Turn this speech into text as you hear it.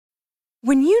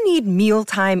When you need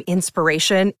mealtime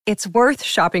inspiration, it's worth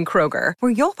shopping Kroger,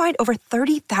 where you'll find over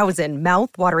 30,000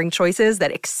 mouth-watering choices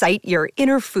that excite your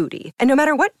inner foodie. And no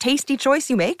matter what tasty choice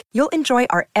you make, you'll enjoy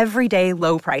our everyday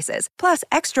low prices, plus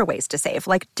extra ways to save,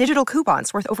 like digital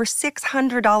coupons worth over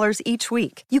 $600 each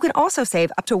week. You can also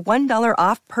save up to $1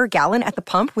 off per gallon at the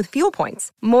pump with fuel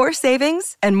points. More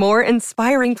savings and more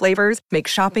inspiring flavors make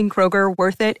shopping Kroger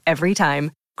worth it every time.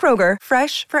 Kroger,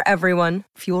 fresh for everyone.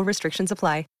 Fuel restrictions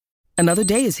apply. Another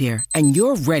day is here, and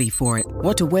you're ready for it.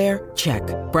 What to wear? Check.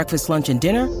 Breakfast, lunch, and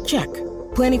dinner? Check.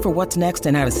 Planning for what's next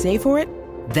and how to save for it?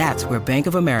 That's where Bank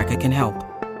of America can help.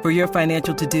 For your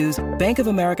financial to-dos, Bank of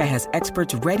America has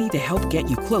experts ready to help get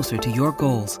you closer to your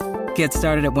goals. Get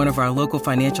started at one of our local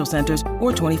financial centers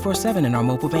or 24/7 in our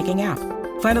mobile banking app.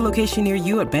 Find a location near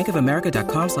you at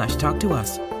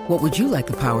bankofamerica.com/talktous. What would you like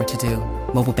the power to do?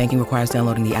 Mobile banking requires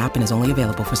downloading the app and is only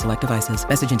available for select devices.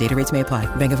 Message and data rates may apply.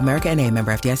 Bank of America N.A.,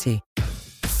 member FDIC.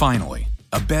 Finally,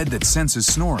 a bed that senses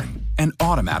snoring and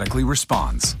automatically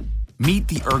responds. Meet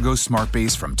the Ergo Smart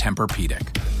Base from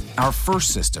Tempur-Pedic, our first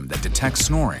system that detects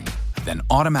snoring, then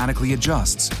automatically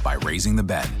adjusts by raising the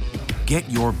bed. Get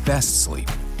your best sleep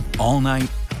all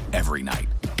night, every night.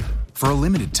 For a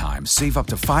limited time, save up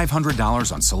to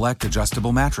 $500 on select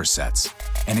adjustable mattress sets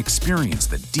and experience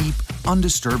the deep,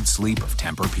 undisturbed sleep of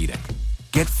Tempur-Pedic.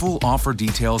 Get full offer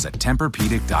details at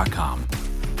TempurPedic.com.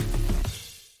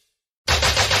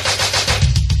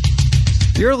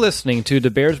 You're listening to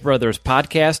the Bears Brothers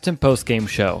podcast and postgame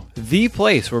show, the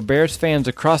place where Bears fans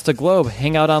across the globe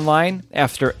hang out online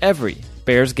after every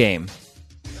Bears game.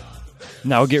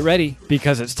 Now get ready,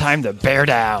 because it's time to bear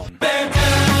down. Bear down!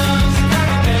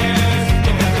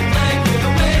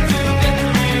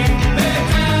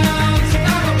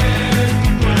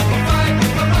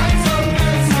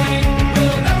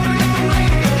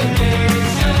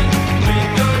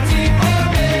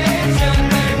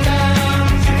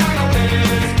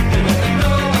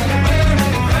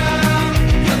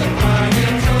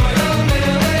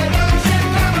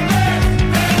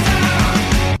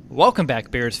 Welcome back,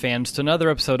 Bears fans, to another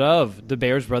episode of the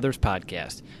Bears Brothers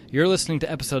Podcast. You're listening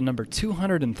to episode number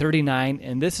 239,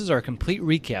 and this is our complete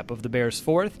recap of the Bears'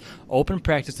 fourth open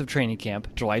practice of training camp,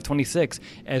 July 26,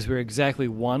 as we're exactly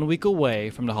 1 week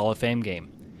away from the Hall of Fame game.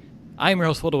 I am your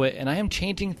host, DeWitt, and I am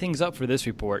changing things up for this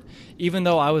report. Even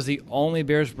though I was the only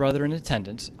Bears brother in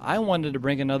attendance, I wanted to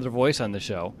bring another voice on the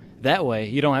show. That way,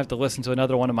 you don't have to listen to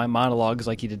another one of my monologues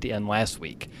like you did at the end last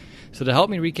week. So to help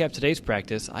me recap today's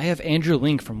practice, I have Andrew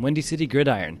Link from Windy City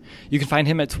Gridiron. You can find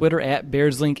him at Twitter at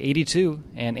BearsLink82.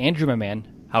 And Andrew, my man,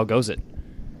 how goes it?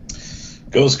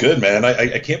 Goes good, man.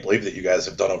 I can't believe that you guys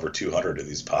have done over 200 of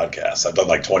these podcasts. I've done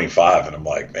like 25, and I'm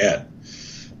like, man,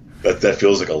 that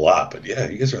feels like a lot. But yeah,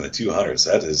 you guys are in the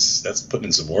 200s. That's putting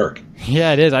in some work.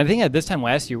 Yeah, it is. I think at this time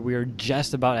last year, we were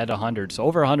just about at 100. So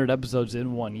over 100 episodes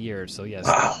in 1 year. So yes,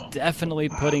 definitely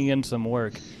putting in some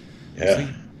work. Yeah.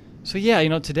 So yeah,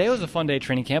 today was a fun day at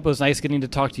training camp. It was nice getting to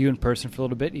talk to you in person for a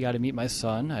little bit. You got to meet my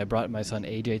son. I brought my son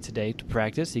AJ today to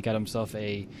practice. He got himself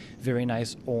a very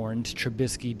nice orange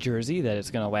Trubisky jersey that is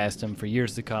going to last him for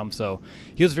years to come. So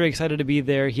he was very excited to be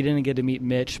there. He didn't get to meet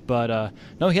Mitch, but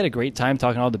no, he had a great time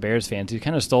talking to all the Bears fans. He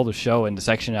kind of stole the show in the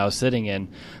section I was sitting in.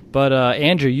 But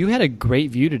Andrew, you had a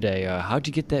great view today. How'd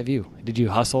you get that view? Did you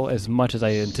hustle as much as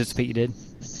I anticipate you did?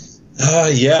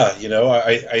 Yeah,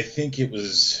 I think it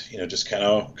was, just kind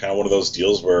of one of those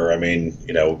deals where,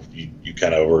 you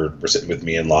kind of were sitting with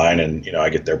me in line, and, I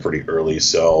get there pretty early.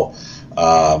 So,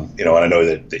 and I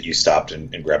know that you stopped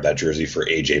and grabbed that jersey for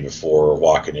AJ before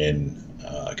walking in,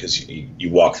 because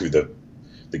you walk through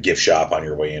the gift shop on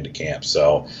your way into camp.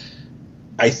 So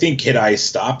I think had I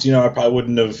stopped, I probably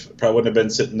wouldn't have been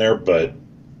sitting there, but,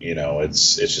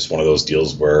 it's just one of those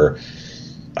deals where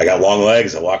I got long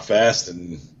legs, I walk fast,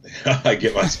 and I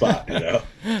get my spot,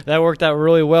 That worked out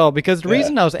really well, because the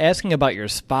reason I was asking about your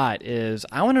spot is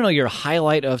I want to know your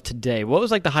highlight of today. What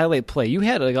was like the highlight play? You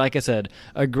had, like I said,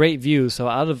 a great view. So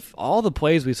out of all the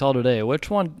plays we saw today, which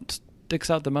one sticks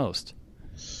out the most?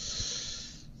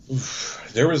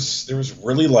 There was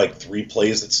really like 3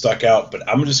 plays that stuck out, but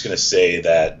I'm just going to say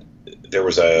that there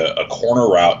was a corner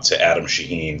route to Adam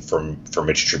Shaheen from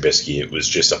Mitch Trubisky. It was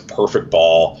just a perfect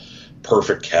ball,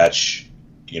 perfect catch.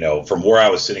 From where I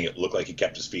was sitting, it looked like he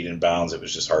kept his feet in bounds. It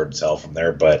was just hard to tell from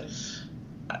there. But,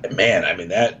 man,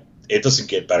 that it doesn't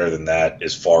get better than that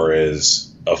as far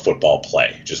as a football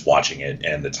play. Just watching it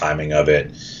and the timing of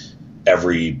it,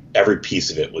 every piece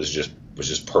of it was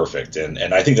just perfect.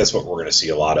 And I think that's what we're going to see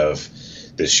a lot of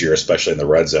this year, especially in the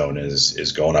red zone,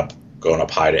 is going up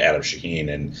high to Adam Shaheen.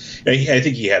 And I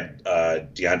think he had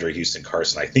DeAndre Houston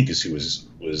Carson, I think is who was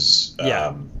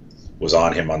was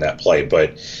on him on that play.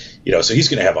 But, so he's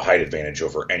going to have a height advantage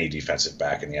over any defensive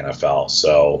back in the NFL.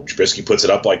 So Trubisky puts it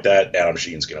up like that, Adam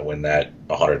Sheen's going to win that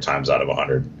 100 times out of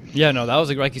 100. Yeah, no, that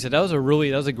was, like you said, that was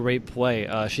a great play.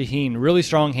 Shaheen, really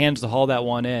strong hands to haul that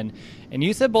one in. And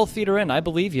you said both feet are in. I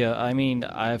believe you. I mean,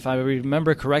 if I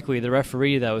remember correctly, the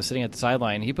referee that was sitting at the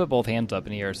sideline, he put both hands up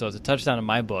in the air, so it's a touchdown in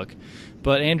my book.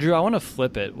 But, Andrew, I want to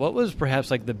flip it. What was perhaps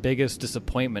like the biggest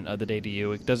disappointment of the day to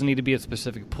you? It doesn't need to be a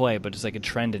specific play, but just like a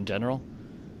trend in general.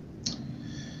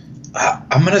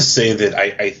 I'm going to say that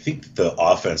I think the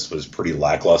offense was pretty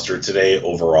lackluster today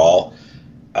overall.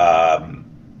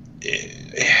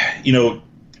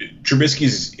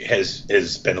 Trubisky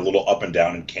has been a little up and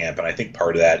down in camp, and I think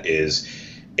part of that is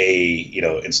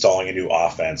installing a new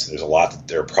offense. There's a lot that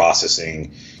they're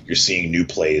processing. You're seeing new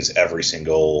plays every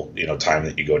single time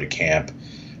that you go to camp.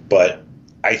 But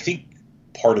I think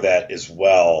part of that as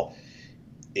well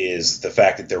is the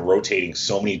fact that they're rotating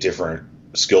so many different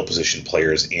skill position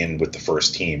players in with the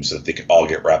first team so that they can all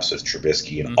get reps with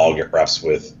Trubisky and all get reps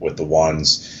with the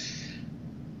ones.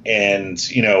 And,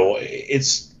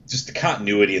 it's just the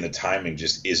continuity and the timing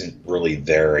just isn't really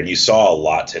there. And you saw a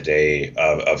lot today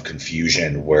of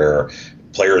confusion where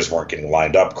players weren't getting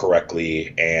lined up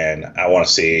correctly. And I want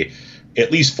to say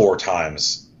at least 4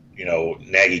 times,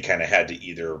 Nagy kind of had to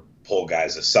either pull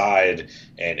guys aside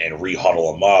and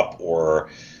re-huddle them up, or,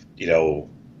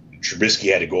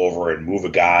 Trubisky had to go over and move a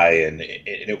guy. And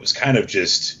it was kind of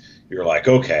just, you're like,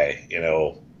 okay,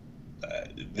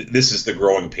 this is the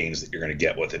growing pains that you're going to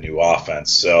get with a new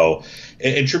offense. So,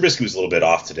 and Trubisky was a little bit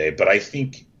off today, but I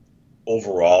think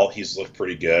overall he's looked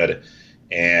pretty good,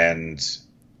 and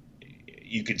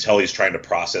you can tell he's trying to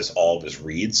process all of his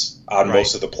reads on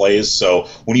most of the plays. So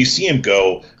when you see him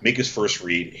go, make his first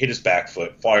read, hit his back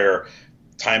foot, fire,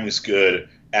 timing's good,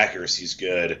 accuracy's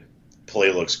good,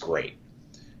 play looks great.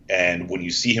 And when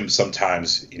you see him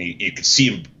sometimes, you can see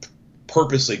him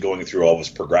purposely going through all of his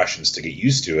progressions to get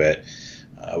used to it,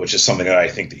 which is something that I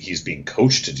think that he's being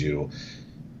coached to do.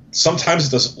 Sometimes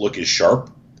it doesn't look as sharp,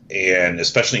 and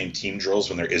especially in team drills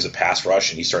when there is a pass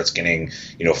rush and he starts getting,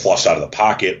 flushed out of the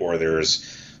pocket, or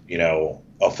there's,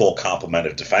 a full complement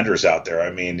of defenders out there.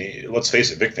 I mean, let's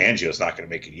face it, Vic Fangio is not going to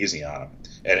make it easy on him,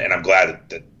 and I'm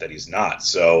glad that he's not.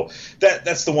 So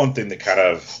that's the one thing that kind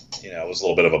of, was a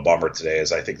little bit of a bummer today,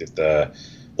 is I think that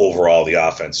overall the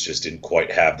offense just didn't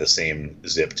quite have the same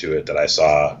zip to it that I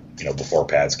saw, before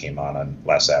pads came on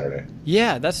last Saturday.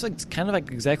 Yeah, that's kind of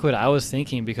exactly what I was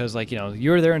thinking, because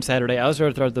you were there on Saturday. I was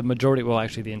there throughout the majority, well,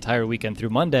 actually the entire weekend through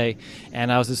Monday,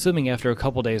 and I was assuming after a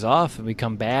couple days off and we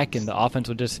come back and the offense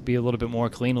would just be a little bit more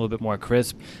clean, a little bit more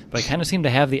crisp, but it kind of seemed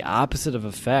to have the opposite of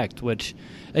effect, which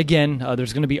again,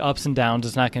 there's going to be ups and downs.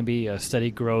 It's not going to be a steady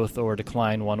growth or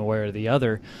decline one way or the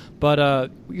other.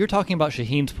 But you're talking about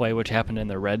Shaheen's play, which happened in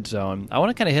the red zone. I want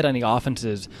to kind of hit on the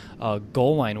offense's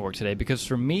goal line work today, because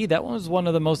for me, that one was one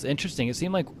of the most interesting. It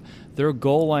seemed like their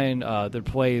goal line, their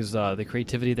plays, the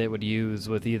creativity they would use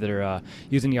with either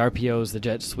using the RPOs, the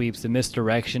jet sweeps, the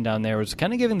misdirection down there was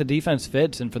kind of giving the defense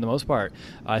fits. And for the most part,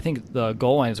 I think the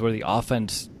goal line is where the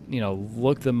offense,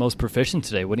 looked the most proficient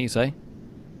today. Wouldn't you say?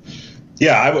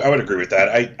 Yeah, I would agree with that.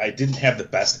 I didn't have the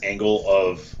best angle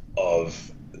of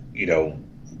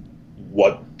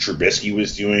what Trubisky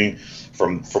was doing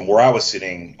from where I was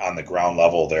sitting on the ground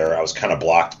level there. I was kind of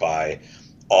blocked by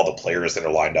all the players that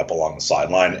are lined up along the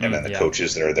sideline, and then the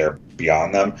coaches that are there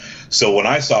beyond them. So when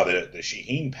I saw the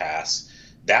Shaheen pass,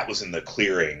 that was in the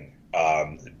clearing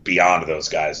beyond those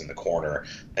guys in the corner.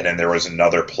 And then there was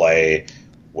another play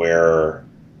where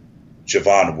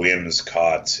Javon Wims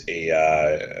caught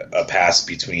a pass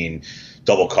between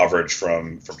double coverage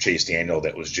from Chase Daniel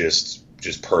that was just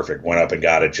perfect. Went up and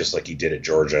got it just like he did at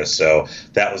Georgia. So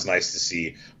that was nice to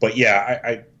see. But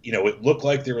yeah, it looked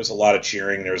like there was a lot of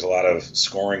cheering. There was a lot of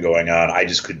scoring going on. I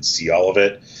just couldn't see all of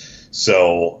it.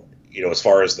 So, as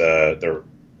far as the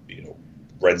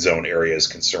red zone area is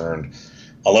concerned,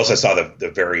 unless I saw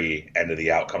the very end of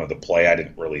the outcome of the play, I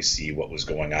didn't really see what was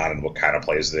going on and what kind of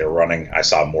plays they were running. I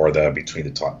saw more of the between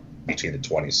the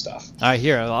 20 stuff. All right,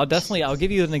 here, I'll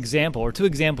give you an example or two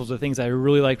examples of things I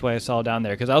really liked what I saw down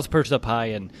there, because I was perched up high,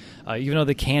 and even though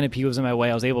the canopy was in my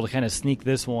way, I was able to kind of sneak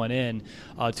this one in.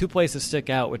 Two plays that stick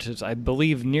out, which is, I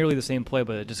believe, nearly the same play,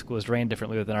 but it just was ran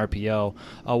differently with an RPO.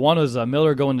 One was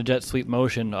Miller going to jet sweep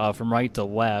motion from right to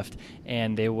left,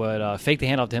 and they would fake the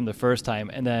handoff to him the first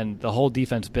time, and then the whole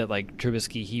defense bit like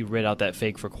Trubisky. He rid out that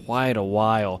fake for quite a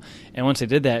while, and once they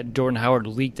did that, Jordan Howard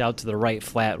leaked out to the right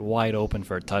flat, wide open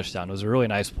for a touchdown. touchdown. It was a really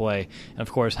nice play. And,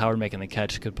 of course, Howard making the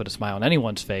catch could put a smile on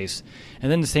anyone's face.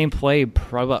 And then the same play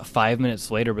probably about 5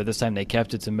 minutes later, but this time they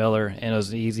kept it to Miller, and it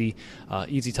was an easy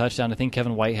touchdown. I think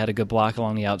Kevin White had a good block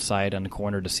along the outside on the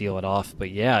corner to seal it off.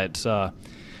 But, yeah, it's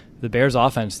the Bears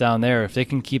offense down there, if they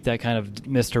can keep that kind of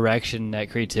misdirection,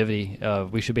 that creativity,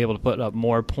 we should be able to put up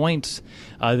more points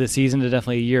this season than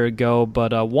definitely a year ago.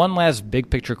 But one last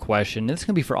big picture question. This is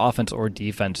going to be for offense or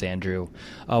defense, Andrew.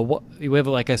 We have,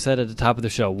 like I said at the top of the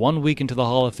show, 1 week into the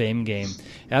Hall of Fame game.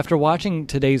 After watching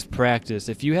today's practice,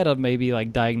 if you had to maybe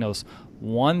like diagnose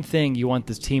one thing you want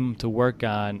this team to work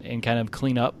on and kind of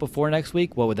clean up before next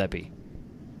week, what would that be?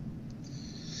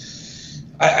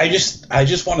 I just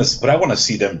want to, what I want to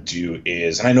see them do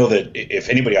is, and I know that if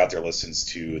anybody out there listens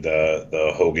to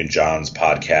the Hogan Johns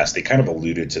podcast, they kind of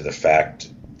alluded to the fact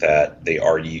that they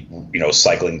are,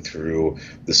 cycling through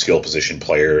the skill position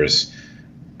players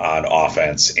on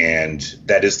offense, and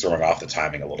that is throwing off the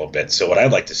timing a little bit. So what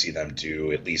I'd like to see them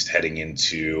do, at least heading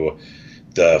into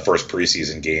the first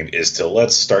preseason game, is to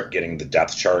let's start getting the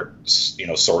depth chart,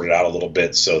 sorted out a little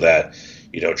bit so that,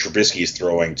 Trubisky is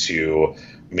throwing to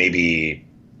maybe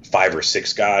 5 or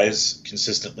 6 guys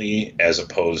consistently as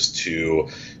opposed to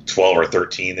 12 or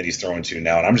 13 that he's throwing to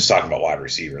now. And I'm just talking about wide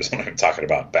receivers. I'm not even talking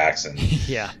about backs and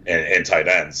tight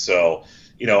ends. So,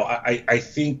 I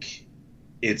think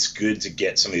it's good to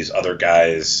get some of these other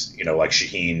guys, like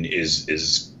Shaheen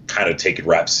is kind of taking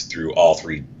reps through all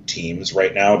 3 teams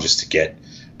right now just to get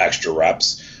extra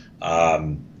reps.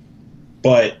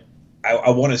 But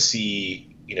I want to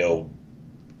see,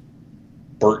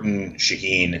 Burton,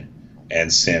 Shaheen,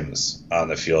 and Sims on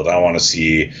the field. I want to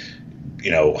see,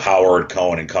 Howard,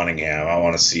 Cohen, and Cunningham. I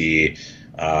want to see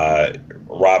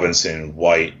Robinson,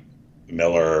 White,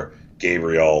 Miller,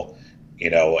 Gabriel,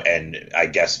 and I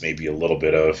guess maybe a little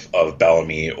bit of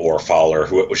Bellamy or Fowler,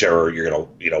 whichever you're going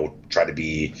to, try to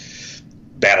be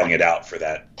battling it out for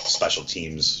that special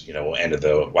teams, end of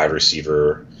the wide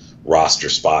receiver roster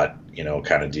spot,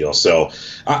 kind of deal. So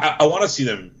I want to see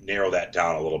them narrow that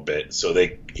down a little bit so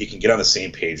he can get on the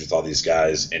same page with all these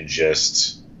guys and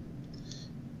just,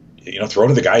 throw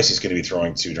to the guys he's going to be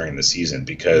throwing to during the season,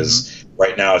 because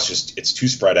right now it's too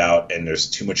spread out and there's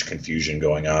too much confusion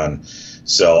going on.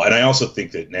 So, and I also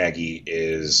think that Nagy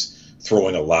is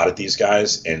throwing a lot at these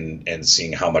guys and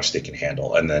seeing how much they can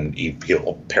handle. And then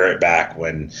he'll pare it back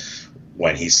when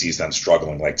he sees them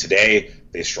struggling. Like today,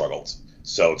 they struggled.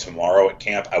 So tomorrow at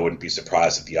camp, I wouldn't be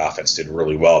surprised if the offense did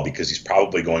really well, because he's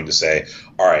probably going to say,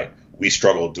 all right, we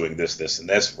struggled doing this, this, and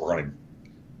this. We're going to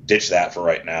ditch that for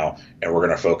right now, and we're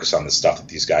going to focus on the stuff that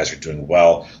these guys are doing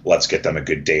well. Let's get them a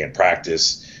good day in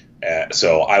practice.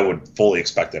 So I would fully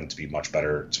expect them to be much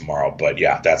better tomorrow. But,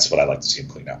 yeah, that's what I'd like to see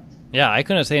them clean up. Yeah, I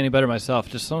couldn't say any better myself.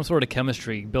 Just some sort of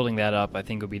chemistry, building that up, I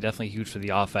think would be definitely huge for the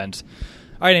offense.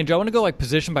 All right, Andrew, I want to go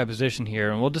position by position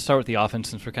here, and we'll just start with the offense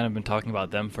since we've kind of been talking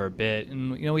about them for a bit.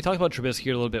 And, we talked about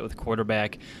Trubisky a little bit with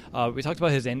quarterback. We talked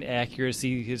about his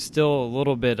inaccuracy. He's still a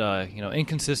little bit,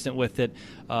 inconsistent with it.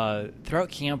 Throughout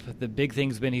camp, the big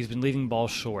thing's been he's been leaving balls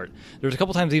short. There was a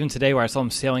couple times even today where I saw him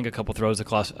sailing a couple throws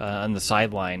across on the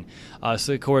sideline.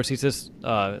 So, of course, he's just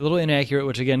a little inaccurate,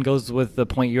 which, again, goes with the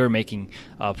point you're making,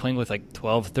 playing with like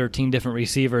 12, 13 different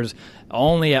receivers,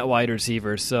 only at wide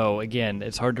receivers. So, again,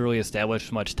 it's hard to really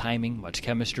establish much timing, much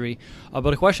chemistry.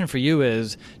 But a question for you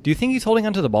is, do you think he's holding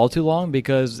onto the ball too long?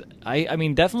 Because, I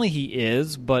mean, definitely he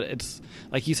is, but it's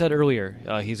like you said earlier,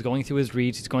 he's going through his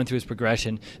reads, he's going through his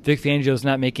progression. Vic Fangio's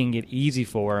not making it easy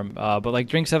for him. But like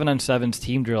during 7-on-7s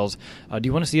team drills, do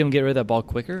you want to see him get rid of that ball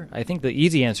quicker? I think the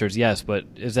easy answer is yes, but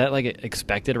is that like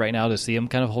expected right now to see him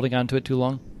kind of holding on to it too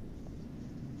long?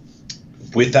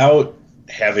 Without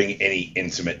having any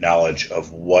intimate knowledge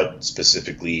of what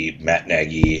specifically Matt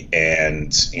Nagy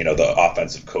and the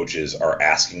offensive coaches are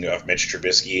asking of Mitch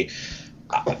Trubisky,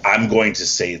 I'm going to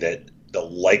say that the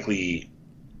likely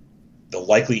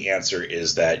answer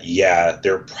is that, yeah,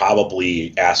 they're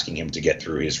probably asking him to get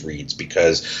through his reads,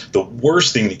 because the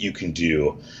worst thing that you can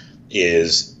do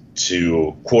is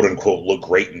to quote unquote look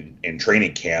great in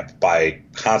training camp by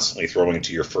constantly throwing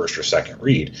to your first or second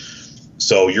read.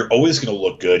 So you're always going to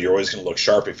look good. You're always going to look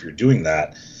sharp if you're doing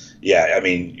that. Yeah, I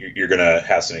mean, you're going to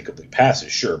have some incomplete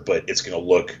passes, sure, but it's going to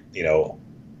look,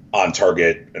 on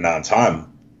target and on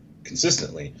time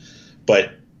consistently.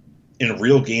 But in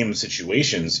real game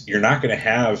situations, you're not going to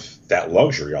have that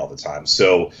luxury all the time.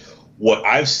 So what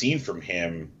I've seen from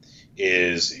him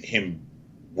is him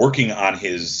working on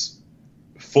his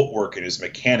footwork and his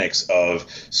mechanics of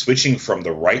switching from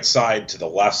the right side to the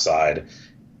left side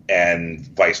and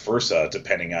vice versa,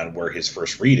 depending on where his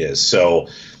first read is. So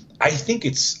I think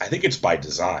it's by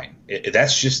design.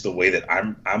 That's just the way that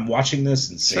I'm watching this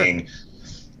and seeing,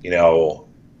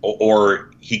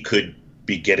 or he could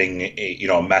be getting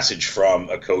a message from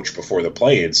a coach before the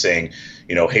play and saying,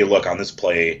 hey, look, on this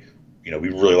play, we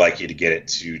really like you to get it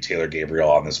to Taylor Gabriel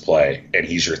on this play, and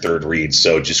he's your third read.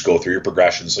 So just go through your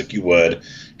progressions like you would,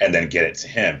 and then get it to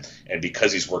him. And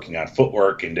because he's working on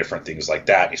footwork and different things like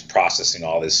that, he's processing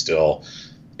all this still.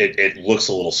 It looks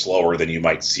a little slower than you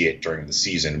might see it during the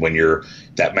season when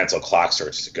that mental clock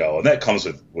starts to go, and that comes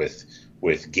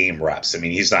with game reps. I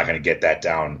mean, he's not going to get that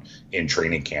down in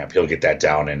training camp. He'll get that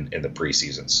down in the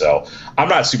preseason. So I'm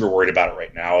not super worried about it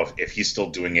right now. If he's still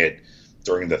doing it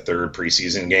during the third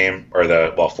preseason game,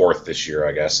 or fourth this year,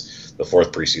 I guess, the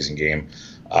fourth preseason game,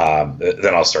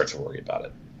 then I'll start to worry about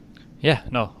it. Yeah,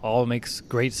 no, all makes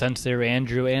great sense there,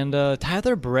 Andrew. And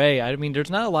Tyler Bray, I mean,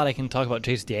 there's not a lot I can talk about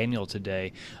Chase Daniel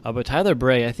today, but Tyler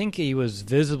Bray, I think he was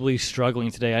visibly struggling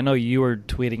today. I know you were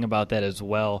tweeting about that as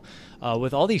well.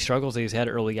 With all these struggles that he's had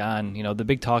early on, the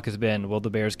big talk has been, will the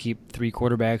Bears keep 3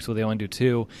 quarterbacks? Will they only do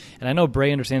 2? And I know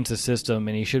Bray understands the system,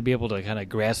 and he should be able to kind of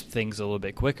grasp things a little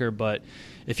bit quicker. But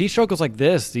if he struggles like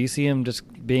this, do you see him just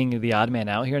being the odd man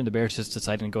out here and the Bears just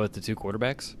deciding to go with the 2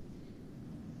 quarterbacks?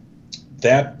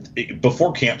 That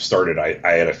before camp started, I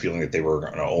had a feeling that they were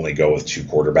going to only go with 2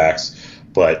 quarterbacks.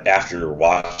 But after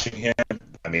watching him,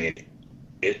 I mean,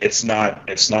 it's not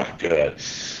good.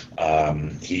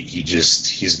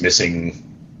 He's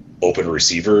missing open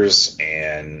receivers,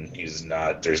 and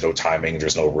there's no timing,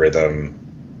 there's no rhythm,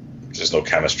 there's no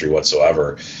chemistry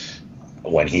whatsoever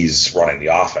when he's running the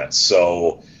offense.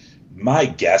 So my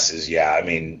guess is,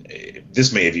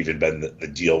 this may have even been the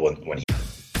deal when he.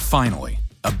 Finally,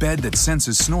 a bed that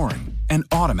senses snoring and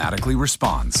automatically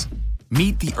responds.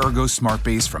 Meet the Ergo Smart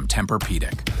Base from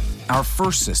Tempur-Pedic, our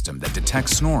first system that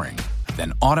detects snoring,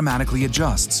 then automatically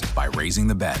adjusts by raising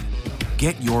the bed.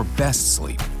 Get your best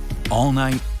sleep all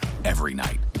night, every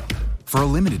night. For a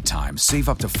limited time, save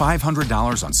up to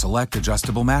 $500 on select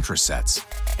adjustable mattress sets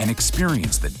and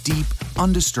experience the deep,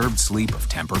 undisturbed sleep of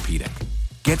Tempur-Pedic.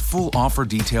 Get full offer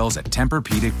details at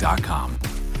TempurPedic.com.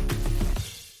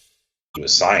 He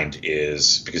was signed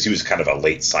is because he was kind of a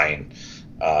late sign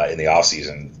in the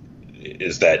offseason,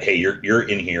 is that, hey, you're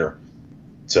in here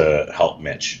to help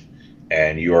Mitch,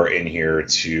 and you are in here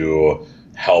to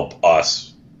help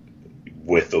us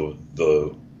with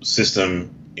the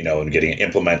system, and getting it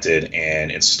implemented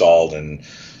and installed and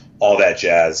all that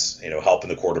jazz, helping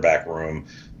the quarterback room.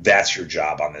 That's your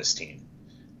job on this team.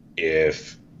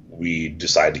 If we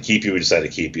decide to keep you, we decide to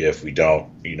keep you. If we don't,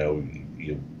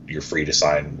 you're free to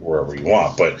sign wherever you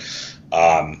want. But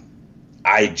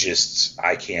I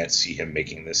can't see him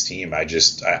making this team. I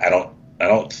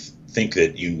don't think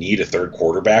that you need a third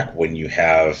quarterback when you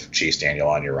have Chase Daniel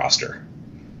on your roster.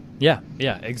 Yeah,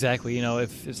 exactly.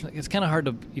 If it's kind of hard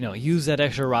to use that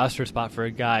extra roster spot for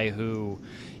a guy who,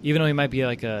 even though he might be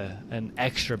like an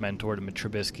extra mentor to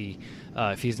Trubisky,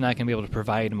 if he's not going to be able to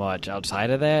provide much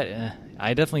outside of that,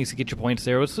 I definitely get your points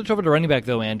there. Let's switch over to running back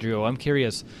though, Andrew. I'm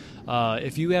curious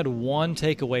if you had one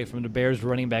takeaway from the Bears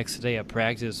running backs today at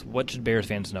practice, what should Bears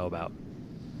fans know about?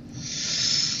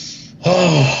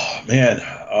 Oh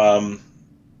man,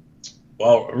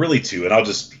 well, really 2, and I'll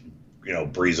just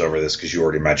breeze over this because you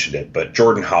already mentioned it, but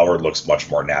Jordan Howard looks much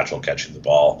more natural catching the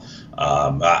ball.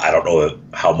 I don't know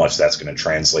how much that's going to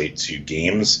translate to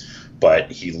games,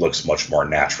 but he looks much more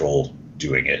natural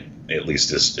doing it, at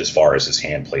least as far as his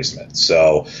hand placement.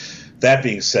 So that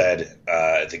being said,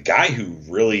 the guy who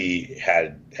really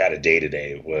had a day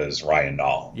today was Ryan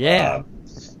Nall. Yeah.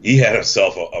 He had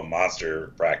himself a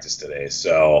monster practice today.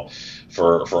 So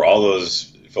for all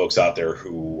those folks out there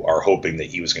who are hoping that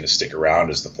he was going to stick around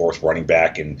as the 4th running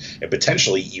back and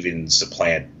potentially even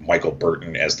supplant Michael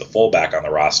Burton as the fullback on the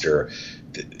roster,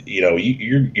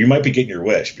 you might be getting your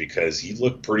wish, because he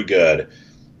looked pretty good.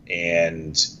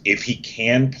 And if he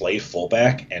can play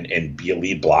fullback and be a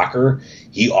lead blocker,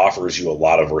 he offers you a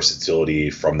lot of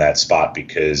versatility from that spot,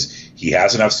 because he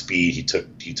has enough speed. He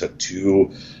took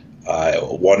 2,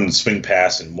 one swing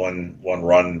pass and one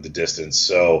run the distance.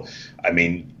 So, I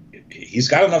mean, he's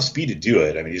got enough speed to do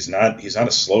it. I mean, he's not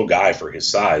a slow guy for his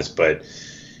size, but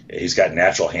he's got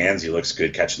natural hands. He looks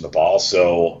good catching the ball.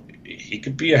 So he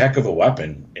could be a heck of a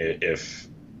weapon if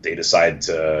they decide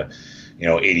to,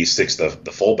 86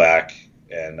 the fullback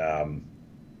and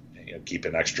keep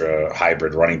an extra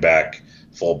hybrid running back,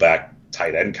 fullback,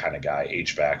 tight end kind of guy,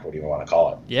 H-back, what do you want to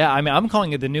call it? Yeah, I mean, I'm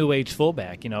calling it the new age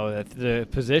fullback. The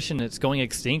position that's going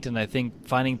extinct, and I think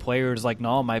finding players like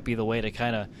Nall might be the way to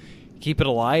kind of keep it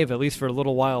alive at least for a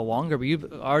little while longer. But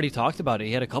you've already talked about it.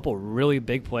 He had a couple really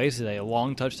big plays today, a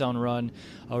long touchdown run,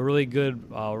 a really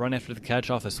good run after the catch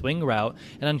off a swing route.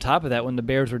 And on top of that, when the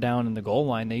Bears were down in the goal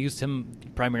line, they used him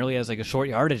primarily as like a short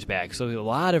yardage back. So a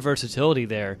lot of versatility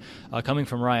there coming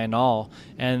from Ryan Nall.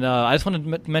 And I just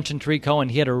wanted to mention Tariq Cohen.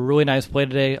 He had a really nice play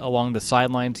today along the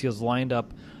sidelines. He was lined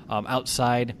up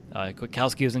outside.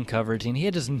 Kwiatkowski was in coverage, and he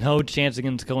had just no chance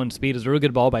against Cohen's speed. It was a really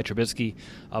good ball by Trubisky,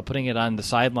 putting it on the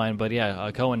sideline. But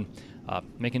yeah, Cohen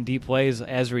making deep plays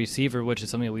as a receiver, which is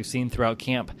something that we've seen throughout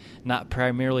camp, not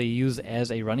primarily used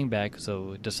as a running back.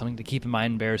 So just something to keep in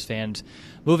mind, Bears fans.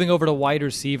 Moving over to wide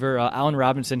receiver, Allen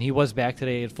Robinson, he was back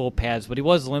today at full pads, but he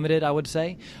was limited, I would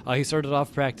say. He started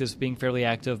off practice being fairly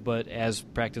active, but as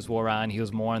practice wore on, he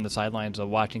was more on the sidelines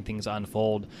watching things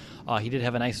unfold. He did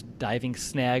have a nice diving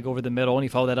snag over the middle, and he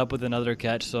followed that up with another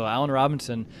catch. So Allen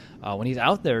Robinson, when he's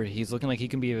out there, he's looking like he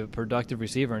can be a productive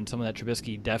receiver and someone that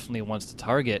Trubisky definitely wants to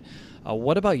target.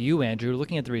 What about you, Andrew?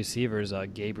 Looking at the receivers,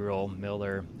 Gabriel,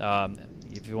 Miller,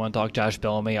 if you want to talk Josh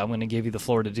Bellamy, I'm going to give you the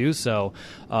floor to do so.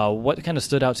 What kind of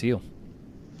stood out to you?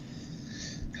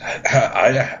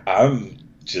 I'm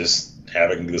just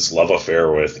having this love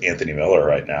affair with Anthony Miller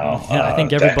right now. Yeah, I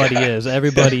think everybody is.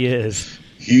 Everybody is.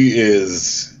 He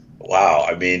is. Wow.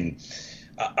 I mean,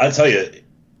 I'll tell you,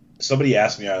 somebody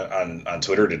asked me on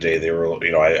Twitter today, they were,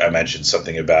 I mentioned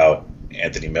something about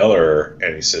Anthony Miller,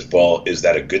 and he says, well, is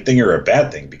that a good thing or a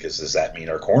bad thing? Because does that mean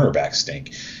our cornerbacks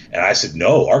stink? And I said,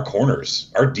 no, our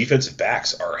corners, our defensive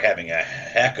backs are having a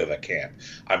heck of a camp.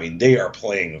 I mean, they are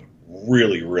playing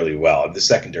really, really well. And the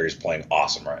secondary is playing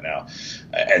awesome right now.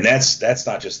 And that's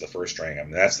not just the first string. I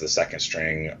mean, that's the second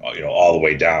string, all the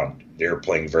way down. They're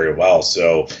playing very well.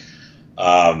 So,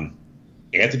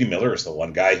 Anthony Miller is the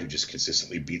one guy who just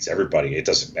consistently beats everybody. It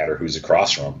doesn't matter who's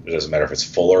across from him. It doesn't matter if it's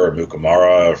Fuller or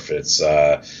Mukamara, if it's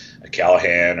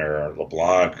Callahan or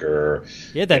LeBlanc or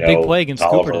he had that big play against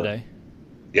Tolliver. Cooper today.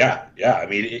 Yeah. I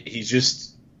mean, he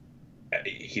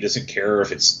doesn't care if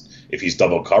he's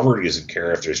double covered. He doesn't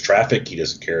care if there's traffic. He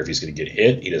doesn't care if he's going to get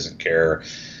hit. He doesn't care,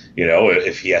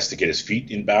 if he has to get his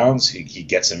feet in bounds. He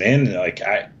gets him in. Like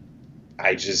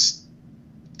I just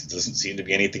it doesn't seem to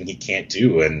be anything he can't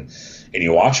do. And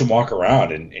you watch him walk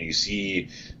around and you see,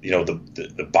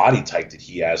 the body type that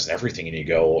he has and everything, and you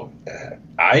go,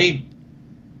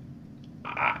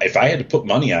 if I had to put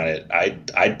money on it,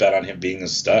 I'd bet on him being a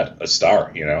star.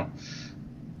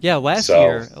 Yeah, last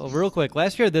year, real quick,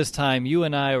 this time, you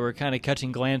and I were kind of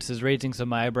catching glances, raising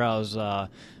some eyebrows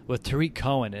with Tariq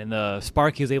Cohen and the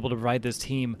spark he was able to provide this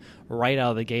team right out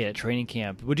of the gate at training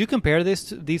camp. Would you compare these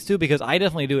two? Because I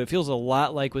definitely do. It feels a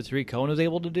lot like what Tariq Cohen was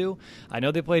able to do. I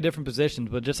know they play different positions,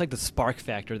 but just like the spark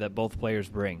factor that both players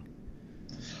bring.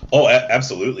 Oh,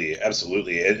 absolutely.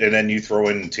 And then you throw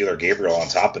in Taylor Gabriel on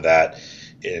top of that,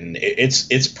 and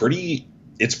it's pretty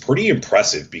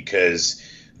impressive because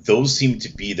those seem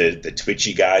to be the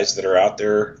twitchy guys that are out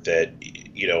there that,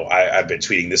 I've been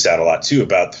tweeting this out a lot too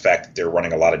about the fact that they're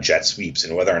running a lot of jet sweeps,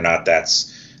 and whether or not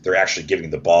they're actually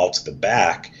giving the ball to the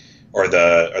back or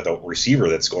the receiver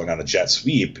that's going on the jet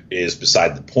sweep is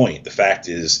beside the point. The fact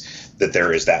is that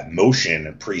there is that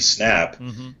motion pre-snap,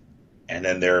 and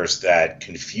then there's that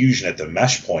confusion at the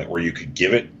mesh point where you could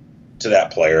give it to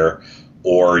that player,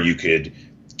 or you could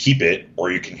keep it,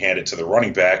 or you can hand it to the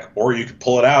running back, or you could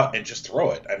pull it out and just throw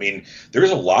it. I mean,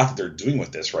 there's a lot that they're doing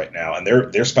with this right now, and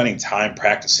they're spending time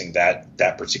practicing that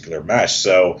particular mesh.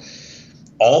 So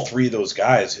all three of those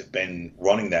guys have been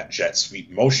running that jet sweep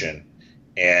motion,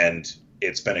 and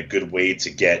it's been a good way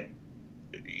to get,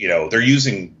 they're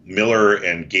using Miller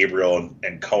and Gabriel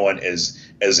and Cohen as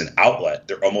an outlet.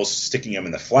 They're almost sticking them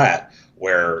in the flat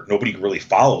where nobody really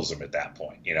follows them at that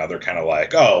point. They're kind of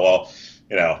like, oh, well,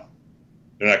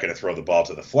 they're not going to throw the ball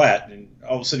to the flat, and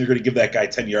all of a sudden you're going to give that guy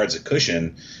 10 yards of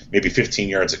cushion, maybe 15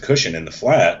 yards of cushion in the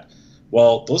flat.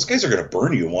 Well, those guys are going to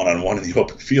burn you one-on-one in the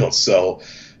open field. So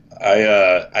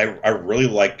I really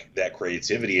like that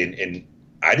creativity, and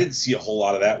I didn't see a whole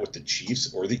lot of that with the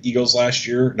Chiefs or the Eagles last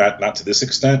year, not to this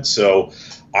extent. So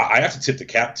I have to tip the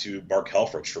cap to Mark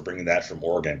Helfrich for bringing that from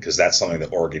Oregon, because that's something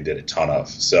that Oregon did a ton of.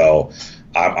 So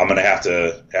I'm going to have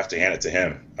to hand it to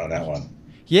him on that one.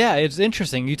 Yeah, it's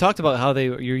interesting. You talked about how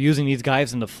you're using these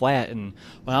guys in the flat, and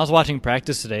when I was watching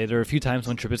practice today, there were a few times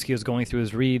when Trubisky was going through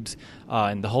his reads,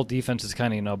 and the whole defense is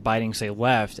kind of biting, say,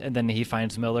 left, and then he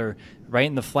finds Miller right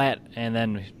in the flat, and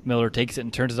then Miller takes it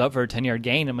and turns it up for a 10-yard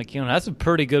gain. I'm like, that's a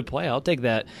pretty good play. I'll take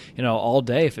that, all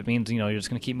day if it means, you're just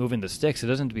going to keep moving the sticks. It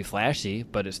doesn't have to be flashy,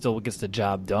 but it still gets the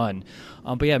job done.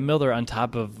 But yeah, Miller, on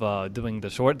top of doing the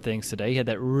short things today, he had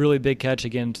that really big catch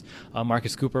against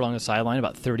Marcus Cooper along the sideline,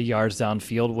 about 30 yards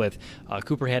downfield. field with.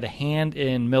 Cooper had a hand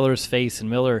in Miller's face, and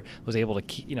Miller was able to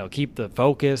keep the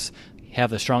focus, have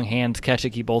the strong hands, catch it,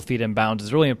 keep both feet in bounds.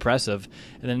 It's really impressive.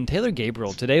 And then Taylor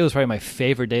Gabriel, today was probably my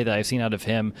favorite day that I've seen out of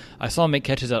him. I saw him make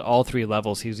catches at all three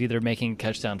levels. He was either making a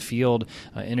catch downfield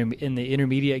in the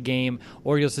intermediate game,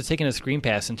 or he was just taking a screen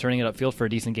pass and turning it upfield for a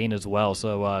decent gain as well.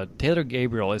 So Taylor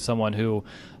Gabriel is someone who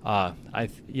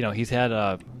he's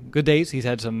had good days. He's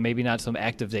had some, maybe not some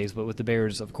active days, but with the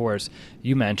Bears, of course,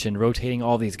 you mentioned rotating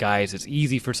all these guys. It's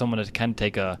easy for someone to kind of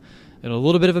take a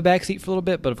little bit of a backseat for a little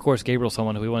bit, but of course Gabriel's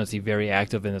someone who we want to see very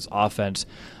active in this offense.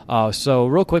 So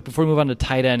real quick, before we move on to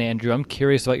tight end, Andrew, I'm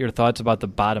curious about your thoughts about the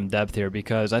bottom depth here,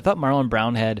 because I thought Marlon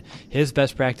Brown had his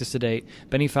best practice to date.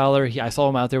 Benny Fowler, I saw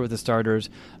him out there with the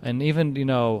starters, and even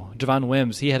Javon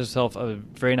Wims, he had himself a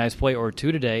very nice play or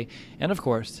two today, and of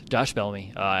course Josh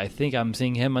Bellamy. I think I'm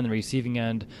seeing him on the receiving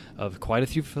end of quite a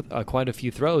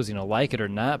few throws, like it or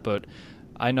not, but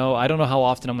I don't know how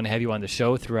often I'm going to have you on the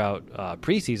show throughout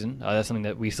preseason. That's something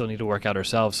that we still need to work out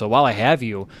ourselves. So while I have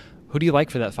you, who do you like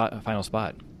for that final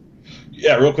spot?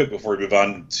 Yeah, real quick before we move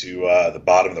on to the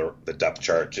bottom of the depth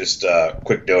chart, just a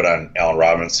quick note on Allen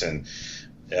Robinson.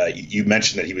 You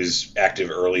mentioned that he was active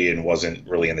early and wasn't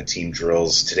really in the team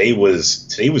drills. Today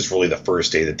was really the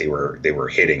first day that they were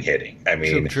hitting. I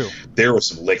mean, true. There were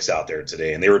some licks out there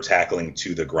today, and they were tackling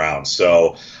to the ground.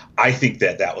 So I think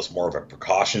that was more of a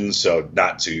precaution, so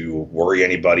not to worry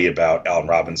anybody about Allen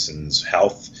Robinson's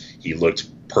health. He looked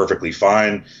perfectly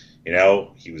fine.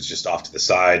 He was just off to the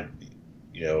side,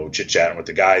 chit-chatting with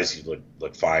the guys. He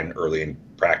looked fine early in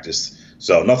practice.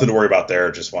 So nothing to worry about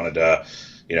there. Just wanted to,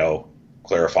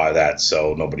 clarify that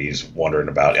so nobody's wondering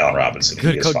about Allen Robinson.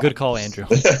 Good call, Andrew.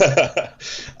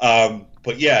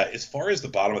 But yeah, as far as the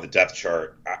bottom of the depth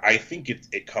chart, I think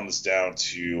it comes down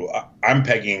to I'm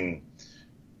pegging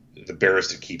the Bears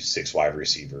to keep 6 wide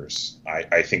receivers.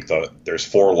 I think there's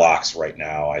 4 locks right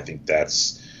now. I think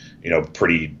that's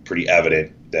pretty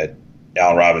evident that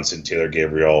Allen Robinson, Taylor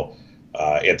Gabriel,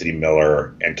 Anthony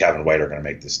Miller, and Kevin White are going to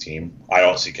make this team. I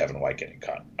don't see Kevin White getting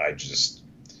cut.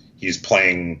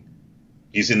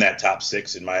 He's in that top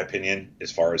 6 in my opinion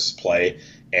as far as play,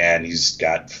 and he's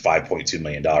got $5.2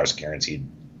 million guaranteed.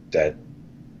 That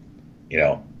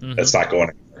that's not going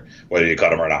anywhere, whether you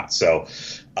cut him or not. So.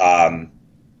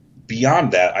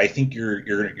 Beyond that, I think you're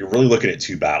really looking at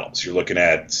 2 battles. You're looking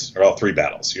at 3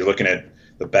 battles. You're looking at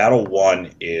the battle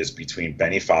 1 is between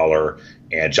Benny Fowler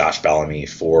and Josh Bellamy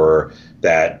for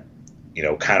that,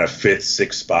 kind of 5th,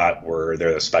 6th spot where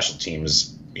they're the special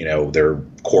teams, they're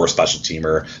core special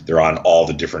teamer. They're on all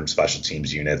the different special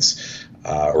teams units.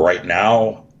 Right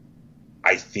now,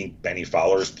 I think Benny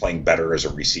Fowler is playing better as a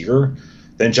receiver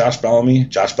than Josh Bellamy.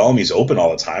 Josh Bellamy's open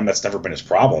all the time. That's never been his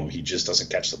problem. He just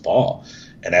doesn't catch the ball,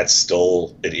 and that's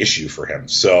still an issue for him.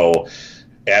 So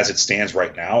as it stands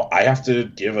right now, I have to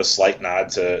give a slight nod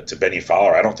to Benny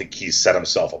Fowler. I don't think he's set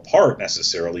himself apart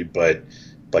necessarily, but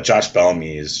Josh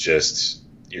Bellamy is just,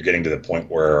 you're getting to the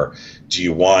point where do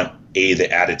you want A,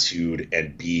 the attitude,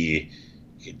 and B,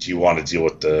 do you want to deal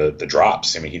with the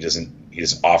drops? I mean, he doesn't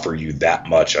offer you that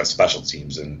much on special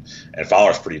teams, and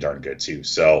Fowler's pretty darn good too.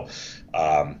 So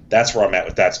that's where I'm at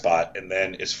with that spot. And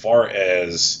then as far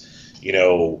as,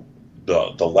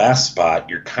 the last spot,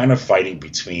 you're kind of fighting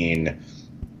between,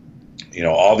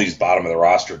 all these bottom of the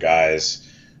roster guys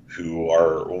who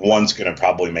are, one's going to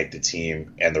probably make the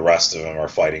team, and the rest of them are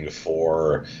fighting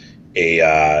for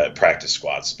a practice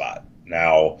squad spot.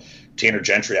 Now, Tanner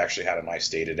Gentry actually had a nice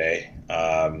day today.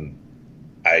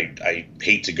 I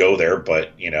hate to go there,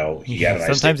 but he had a nice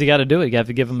Sometimes day. You got to do it. You have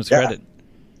to give him his credit.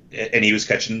 And he was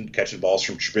catching balls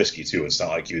from Trubisky too. It's not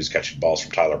like he was catching balls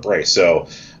from Tyler Bray. So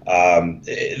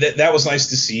that was nice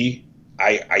to see.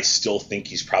 I still think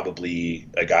he's probably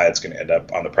a guy that's going to end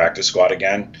up on the practice squad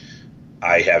again.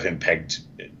 I have him pegged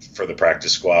for the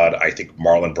practice squad. I think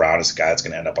Marlon Brown is a guy that's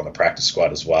going to end up on the practice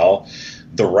squad as well.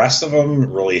 The rest of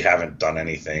them really haven't done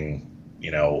anything,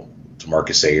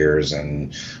 DeMarcus Ayers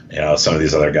and, some of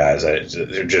these other guys.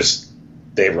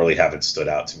 They really haven't stood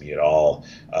out to me at all.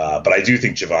 But I do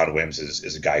think Javon Wims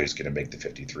is a guy who's going to make the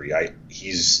 53.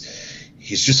 He's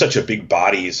just such a big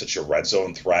body. He's such a red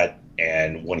zone threat.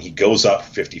 And when he goes up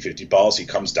 50-50 balls, he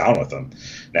comes down with them.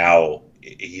 Now,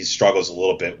 he struggles a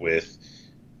little bit with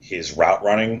his route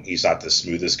running. He's not the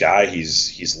smoothest guy.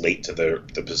 He's late to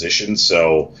the position.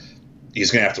 So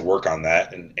he's going to have to work on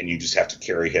that. And you just have to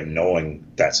carry him knowing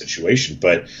that situation.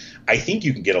 But I think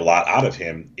you can get a lot out of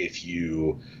him if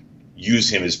you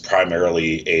use him as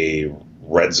primarily a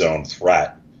red zone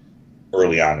threat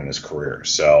early on in his career.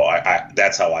 So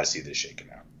that's how I see this shaking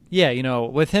out. Yeah,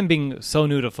 with him being so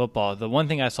new to football, the one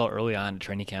thing I saw early on in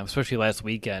training camp, especially last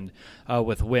weekend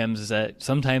with Wims, is that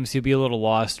sometimes he'd be a little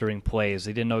lost during plays.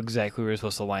 He didn't know exactly where he was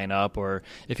supposed to line up or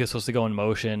if he was supposed to go in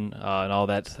motion and all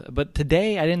that. But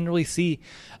today, I didn't really see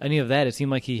any of that. It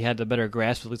seemed like he had a better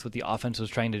grasp, at least what the offense was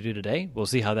trying to do today. We'll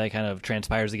see how that kind of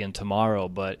transpires again tomorrow,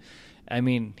 but I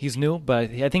mean, he's new, but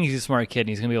I think he's a smart kid, and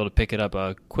he's going to be able to pick it up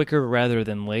quicker rather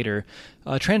than later.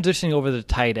 Transitioning over to the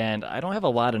tight end, I don't have a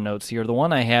lot of notes here. The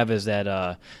one I have is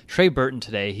that Trey Burton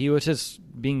today, he was just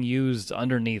being used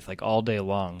underneath like all day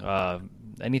long.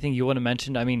 Anything you want to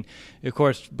mention? I mean, of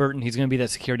course, Burton, he's going to be that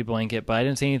security blanket, but I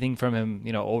didn't see anything from him,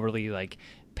 overly like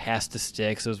past the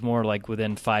sticks. It was more like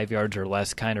within 5 yards or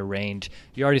less kind of range.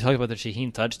 You already talked about the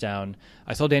Shaheen touchdown.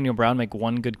 I saw Daniel Brown make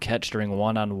one good catch during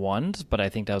one-on-ones, but I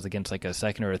think that was against like a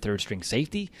second or a third string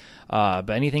safety. But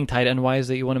anything tight end wise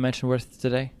that you want to mention worth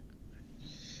today?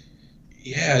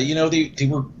 Yeah, they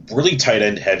were really tight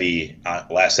end heavy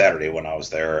last Saturday when I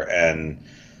was there, and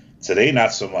today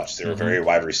not so much. They were very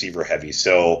wide receiver heavy.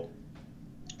 So,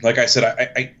 like I said,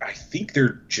 I think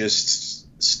they're just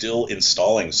still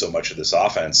installing so much of this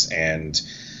offense, and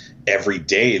every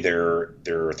day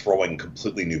they're throwing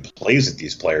completely new plays at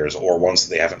these players or ones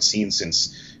that they haven't seen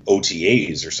since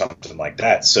OTAs or something like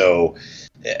that. So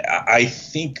I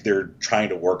think they're trying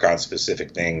to work on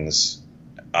specific things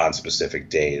on specific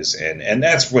days, and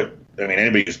that's what I mean.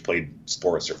 Anybody who's played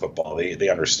sports or football, they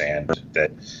understand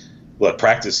that. Look,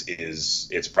 practice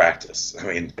it's practice. I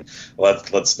mean,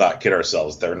 let's not kid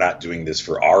ourselves. They're not doing this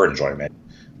for our enjoyment.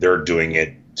 They're doing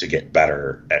it to get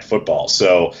better at football.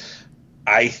 So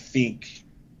I think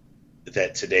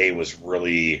that today was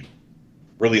really,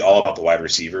 really all about the wide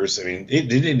receivers. I mean, they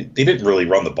didn't really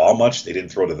run the ball much. They didn't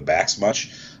throw to the backs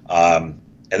much. And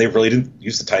they really didn't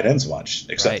use the tight ends much,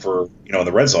 except for, in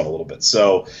the red zone a little bit.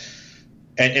 So,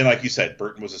 and like you said,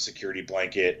 Burton was a security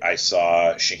blanket. I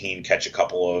saw Shaheen catch a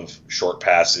couple of short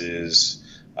passes.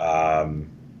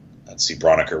 Let's see,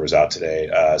 Broniker was out today.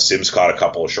 Sims caught a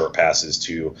couple of short passes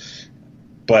too,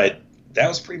 but that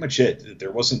was pretty much it.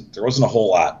 There wasn't a whole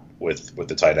lot with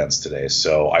the tight ends today.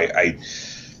 So I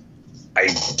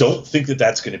don't think that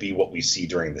that's going to be what we see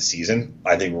during the season.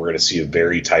 I think we're going to see a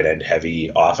very tight end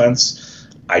heavy offense.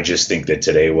 I just think that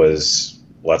today was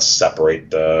let's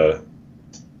separate the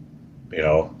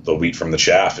wheat from the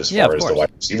chaff as far as the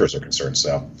wide receivers are concerned.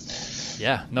 So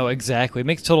yeah, no, exactly. It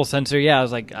makes total sense here. Yeah, I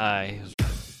was like,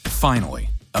 Finally,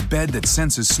 a bed that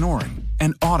senses snoring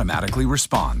and automatically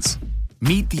responds.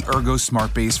 Meet the Ergo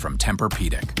Smart Base from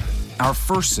Tempur-Pedic, our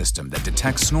first system that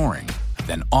detects snoring,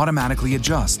 then automatically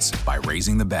adjusts by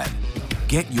raising the bed.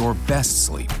 Get your best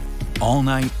sleep all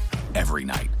night, every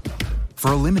night.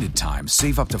 For a limited time,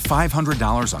 save up to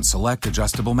 $500 on select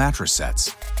adjustable mattress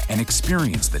sets and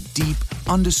experience the deep,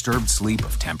 undisturbed sleep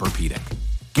of Tempur-Pedic.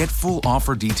 Get full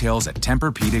offer details at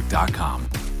TempurPedic.com.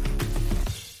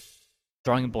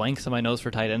 Drawing blanks on my nose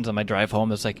for tight ends on my drive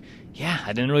home. It's like, yeah,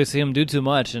 I didn't really see him do too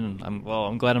much, and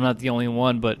I'm glad I'm not the only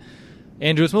one. But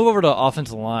Andrew, let's move over to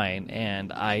offensive line,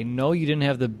 and I know you didn't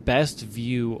have the best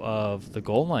view of the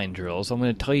goal line drill, so I'm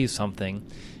going to tell you something.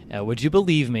 Would you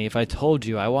believe me if I told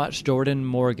you I watched Jordan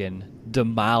Morgan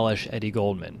demolish Eddie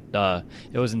Goldman?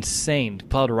 It was insane.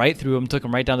 Plowed right through him, took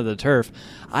him right down to the turf.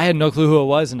 I had no clue who it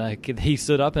was, and he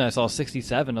stood up, and I saw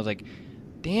 67. I was like,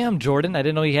 damn, Jordan, I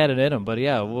didn't know he had it in him. But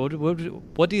yeah, what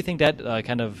do you think that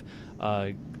kind of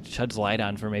sheds light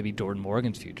on for maybe Jordan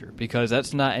Morgan's future? Because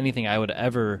that's not anything I would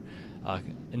ever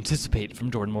anticipate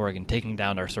from Jordan Morgan, taking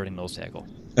down our starting nose tackle.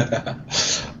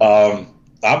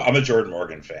 I'm a Jordan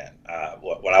Morgan fan.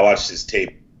 When I watched his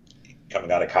tape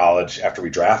coming out of college after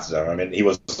we drafted him, I mean, he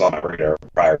was on my radar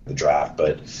prior to the draft,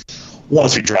 but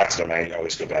once we drafted him, I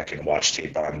always go back and watch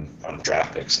tape on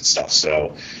draft picks and stuff.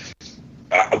 So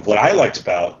what I liked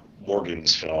about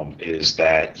Morgan's film is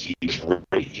that he's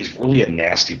really a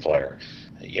nasty player.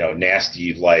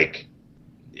 Nasty like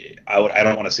I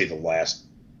don't want to say the last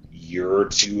year or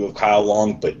two of Kyle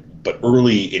Long, but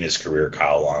early in his career,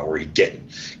 Kyle Long, where he'd get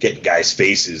in guys'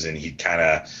 faces and he'd kind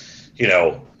of,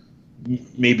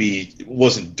 maybe it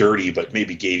wasn't dirty, but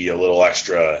maybe gave you a little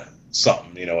extra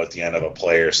something, at the end of a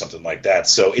play or something like that.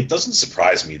 So it doesn't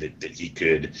surprise me that he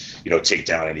could, take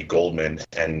down Eddie Goldman.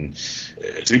 And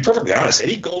to be perfectly honest,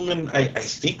 Eddie Goldman, I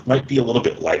think might be a little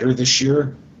bit lighter this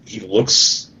year. He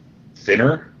looks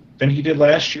thinner than he did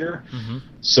last year. Mm-hmm.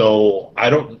 So I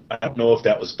don't know if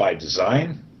that was by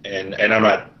design, and I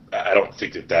don't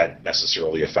think that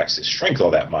necessarily affects his strength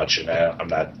all that much. And I'm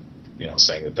not,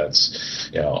 saying that that's,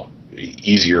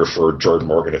 easier for Jordan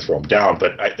Morgan to throw him down,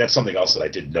 but that's something else that I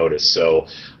did notice. So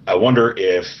I wonder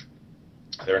if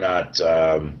they're not,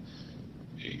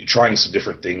 trying some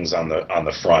different things on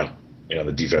the front,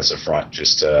 the defensive front,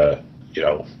 just to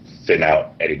thin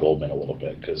out Eddie Goldman a little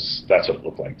bit, because that's what it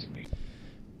looked like to me.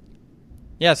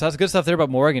 Yeah, so that's good stuff there about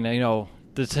Morgan.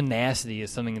 The tenacity is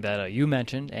something that you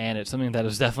mentioned, and it's something that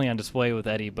is definitely on display with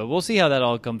Eddie. But we'll see how that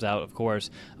all comes out, of course.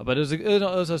 But it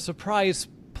was a surprise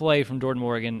play from Jordan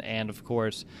Morgan, and of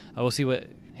course, we'll see what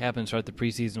happens throughout the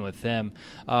preseason with them.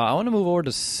 I want to move over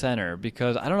to center,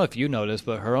 because I don't know if you noticed,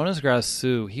 but Hronis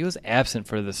Grasu, he was absent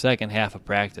for the second half of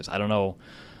practice. I don't know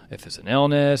if it's an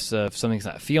illness, if something's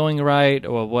not feeling right,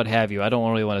 or what have you. I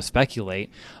don't really want to speculate.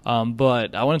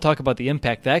 But I want to talk about the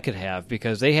impact that could have,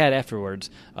 because they had afterwards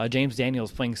James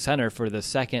Daniels playing center for the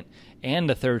second and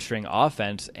the third string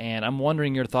offense, and I'm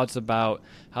wondering your thoughts about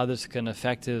how this can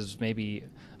affect his maybe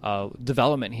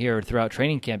development here throughout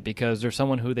training camp, because there's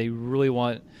someone who they really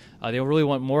want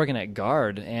Morgan at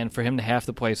guard, and for him to have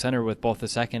to play center with both the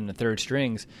second and the third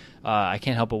strings, I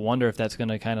can't help but wonder if that's going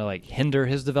to kind of like hinder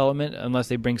his development unless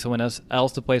they bring someone else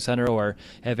to play center, or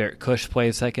have Eric Kush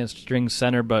play second string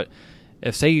center. But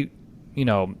if, say,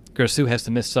 Grasu has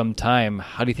to miss some time,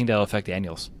 how do you think that'll affect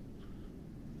Daniels?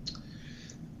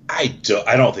 I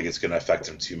don't think it's going to affect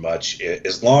him too much,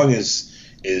 as long as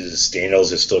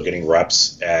Daniels is still getting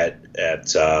reps at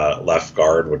left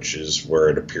guard, which is where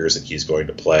it appears that he's going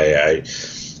to play.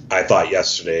 I thought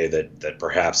yesterday that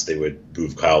perhaps they would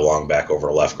move Kyle Long back over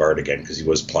to left guard again, because he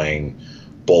was playing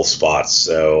both spots.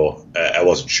 So I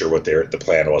wasn't sure what the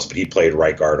plan was, but he played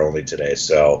right guard only today.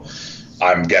 So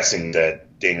I'm guessing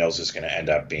that Daniels is going to end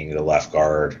up being the left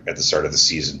guard at the start of the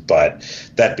season.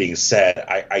 But that being said,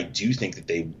 I do think that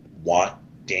they want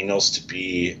Daniels to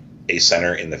be a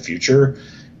center in the future,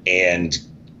 and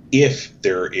if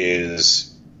there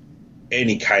is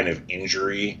any kind of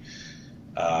injury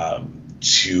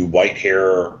to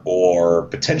Whitehair, or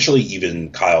potentially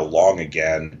even Kyle Long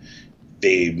again,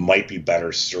 they might be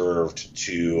better served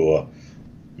to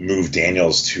move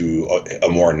Daniels to a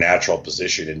more natural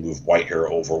position and move Whitehair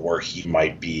over where he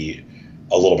might be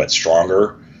a little bit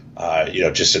stronger,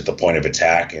 just at the point of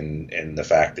attack, and the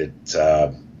fact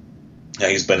that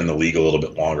he's been in the league a little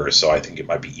bit longer, so I think it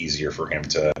might be easier for him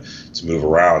to move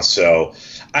around. So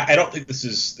I don't think this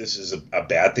is a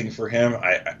bad thing for him.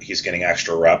 He's getting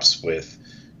extra reps with,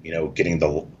 getting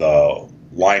the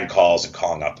line calls and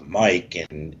calling out the mic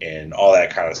and all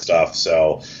that kind of stuff.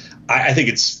 So I think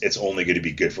it's only going to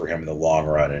be good for him in the long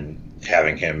run, and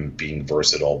having him being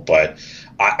versatile. But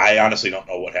I honestly don't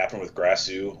know what happened with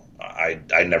Grasu.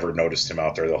 I never noticed him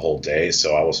out there the whole day,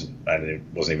 so I wasn't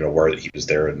even aware that he was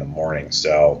there in the morning.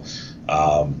 So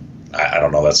I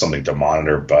don't know. That's something to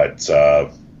monitor, but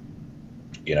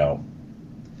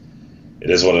it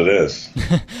is what it is.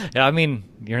 Yeah, I mean,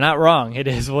 you're not wrong. It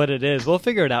is what it is. We'll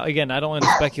figure it out. Again, I don't want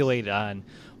to speculate on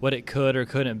what it could or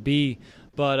couldn't be.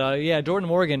 But, Jordan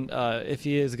Morgan, if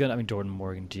he is going to – Jordan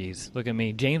Morgan, geez, look at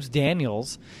me. James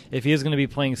Daniels, if he is going to be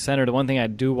playing center, the one thing I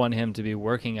do want him to be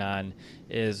working on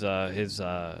is his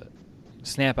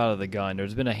snap out of the gun.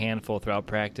 There's been a handful throughout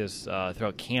practice,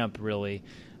 throughout camp, really,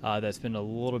 that's been a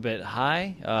little bit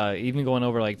high. Even going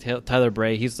over like Tyler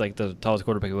Bray, he's like the tallest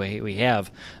quarterback we have.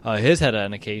 His had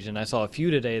an occasion. I saw a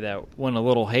few today that went a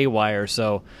little haywire.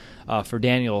 So for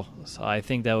Daniel, I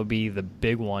think that would be the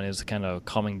big one, is kind of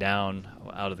calming down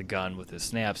out of the gun with his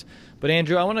snaps. But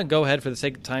Andrew, I want to go ahead for the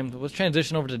sake of time. Let's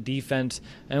transition over to defense,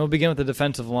 and we'll begin with the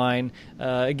defensive line.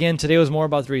 Again, today was more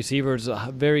about the receivers,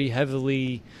 very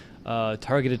heavily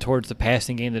targeted towards the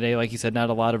passing game today. Like you said, not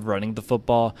a lot of running the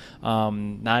football,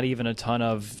 not even a ton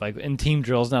of, like in team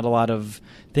drills, not a lot of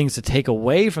things to take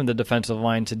away from the defensive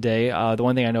line today. The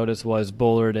one thing I noticed was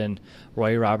Bullard and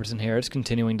Roy Robertson-Harris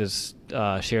continuing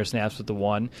to share snaps with the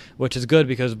one, which is good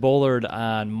because Bullard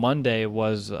on Monday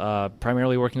was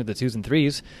primarily working with the 2s and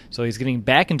 3s, so he's getting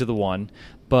back into the one.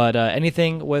 But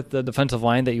anything with the defensive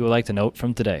line that you would like to note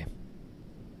from today?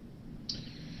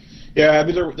 Yeah,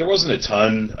 there wasn't a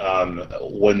ton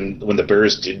when the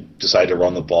Bears did decide to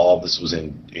run the ball. This was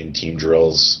in team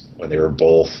drills when they were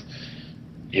both,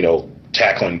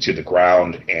 tackling to the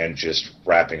ground and just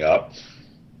wrapping up.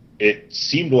 It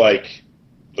seemed like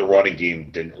the running game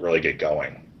didn't really get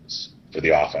going for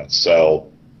the offense.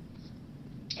 So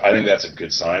I think that's a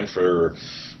good sign for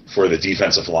the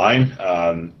defensive line.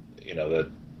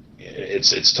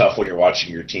 It's tough when you're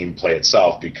watching your team play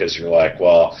itself, because you're like,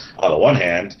 well, on the one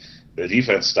hand, the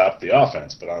defense stopped the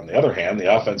offense, but on the other hand,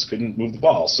 the offense couldn't move the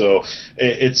ball. So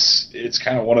it's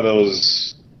kind of one of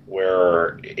those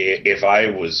where if I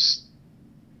was,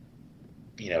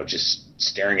 just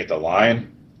staring at the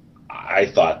line, I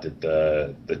thought that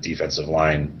the defensive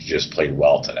line just played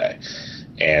well today.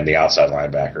 and the outside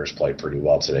linebackers played pretty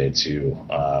well today too.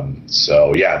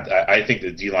 So yeah, I think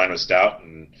the D-line was stout,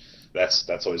 and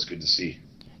that's always good to see.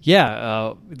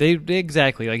 Yeah, they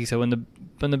exactly like you said,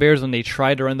 when the Bears, when they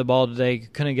tried to run the ball today,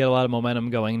 couldn't get a lot of momentum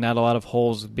going, not a lot of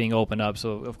holes being opened up.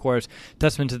 So, of course,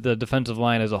 testament to the defensive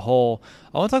line as a whole.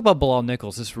 I want to talk about Bilal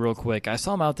Nichols just real quick. I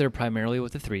saw him out there primarily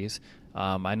with the threes.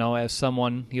 I know as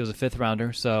someone, he was a fifth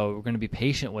rounder, so we're going to be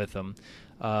patient with him.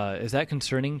 Is that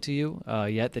concerning to you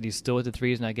yet, that he's still with the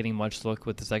threes, not getting much look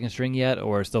with the second string yet,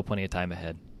 or still plenty of time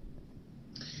ahead?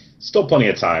 Still plenty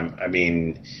of time. I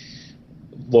mean,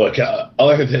 look,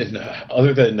 other than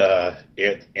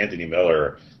Anthony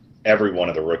Miller, every one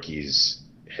of the rookies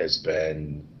has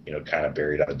been, kind of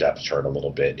buried on the depth chart a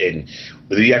little bit. And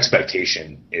with the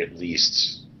expectation, at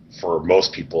least for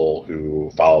most people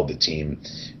who follow the team,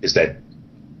 is that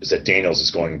Daniels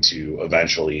is going to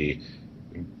eventually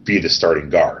be the starting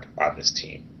guard on this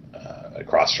team,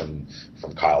 across from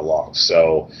Kyle Long.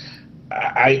 So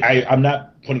I'm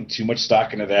not putting too much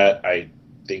stock into that. I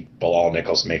think Bilal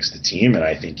Nichols makes the team, and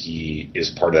I think he is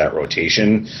part of that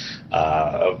rotation.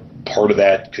 Part of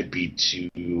that could be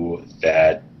too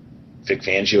that Vic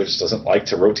Fangio just doesn't like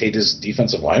to rotate his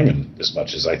defensive linemen as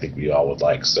much as I think we all would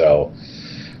like. So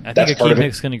I think Akeem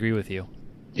Hicks can agree with you.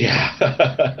 Yeah,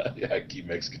 Akeem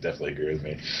Hicks could definitely agree with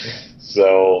me.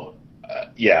 So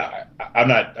I'm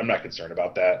not concerned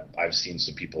about that. I've seen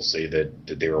some people say that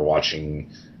they were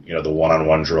watching, the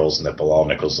one-on-one drills, and that Bilal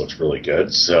Nichols looks really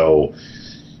good. So,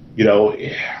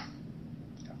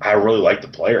 I really like the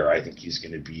player. I think he's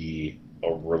going to be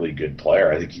a really good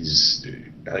player. I think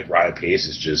Ryan Pace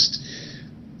is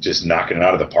just knocking it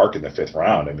out of the park in the fifth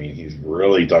round. I mean, he's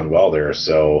really done well there.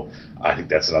 So I think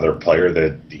that's another player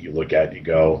that you look at and you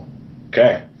go,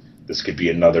 okay, this could be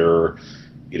another,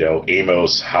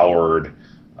 Amos Howard,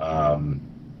 who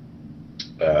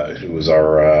was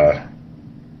our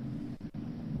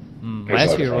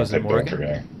last year was it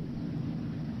Morgan?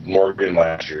 Morgan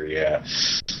last year, yeah.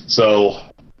 So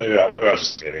I was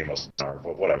just getting Amos Howard,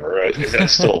 but whatever.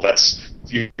 That's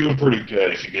you're doing pretty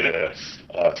good if you get a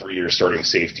 3-year starting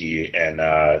safety and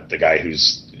the guy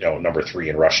who's number 3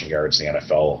 in rushing yards in the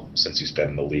NFL since he's been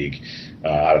in the league,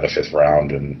 out of the fifth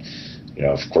round, and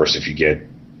of course if you get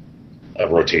a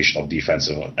rotational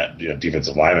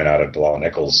defensive lineman out of Bilal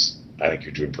Nichols, I think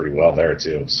you're doing pretty well there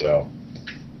too. So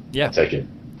yeah, I'll take it.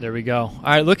 There we go. All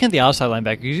right, looking at the outside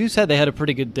linebackers, you said they had a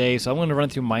pretty good day, so I'm going to run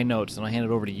through my notes, and I'll hand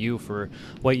it over to you for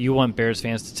what you want Bears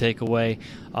fans to take away.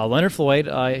 Leonard Floyd,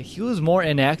 he was more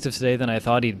inactive today than I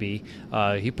thought he'd be.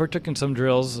 He partook in some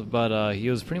drills, but he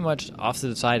was pretty much off to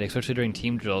the side, especially during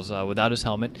team drills, without his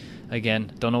helmet.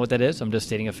 Again, don't know what that is. I'm just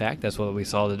stating a fact. That's what we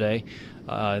saw today.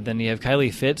 Then you have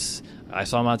Kylie Fitz. I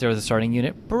saw him out there with the starting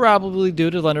unit, probably due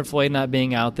to Leonard Floyd not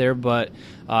being out there, but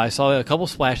I saw a couple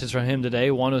splashes from him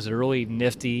today. One was a really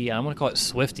nifty, I'm going to call it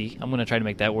swifty. I'm going to try to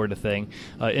make that word a thing.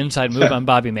 Inside move on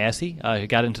Bobby Massey. He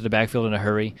got into the backfield in a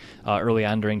hurry early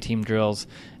on during team drills.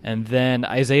 And then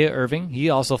Isaiah Irving, he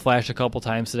also flashed a couple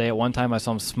times today. At one time I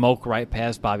saw him smoke right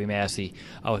past Bobby Massey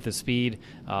with his speed.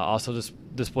 Also just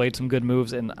displayed some good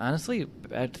moves. And honestly,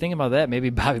 thinking about that,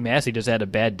 maybe Bobby Massey just had a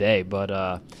bad day.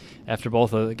 But after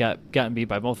both of gotten beat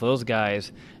by both of those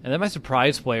guys. And then my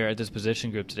surprise player at this position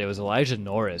group today was Elijah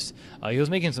Norris. He was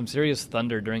making some serious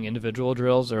thunder during individual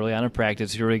drills early on in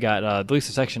practice. He really got, at least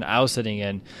the section I was sitting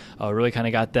in, really kind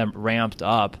of got them ramped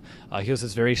up. He was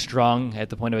just very strong at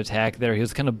the point of attack there. He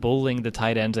was kind of bullying the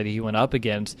tight ends that he went up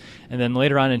against. And then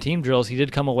later on in team drills, he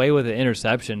did come away with an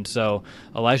interception. So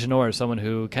Elijah Norris, someone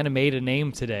who kind of made a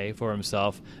name today for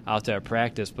himself out there at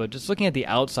practice. But just looking at the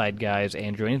outside guys,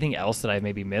 Andrew, anything else that I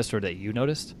maybe missed or that you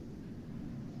noticed?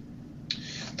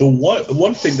 The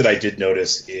one thing that I did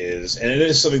notice is, and it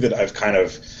is something that I've kind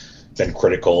of been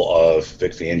critical of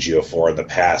Vic Fangio for in the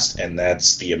past, and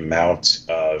that's the amount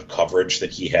of coverage that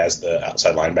he has the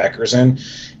outside linebackers in.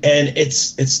 And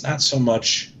it's not so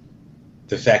much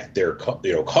the fact that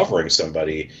they're covering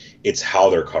somebody, it's how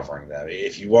they're covering them.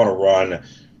 If you want to run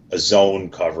a zone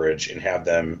coverage and have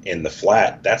them in the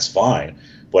flat, that's fine.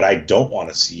 What I don't want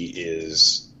to see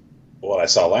is what I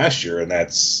saw last year, and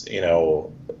that's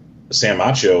Sam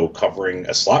Macho covering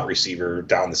a slot receiver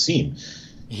down the seam.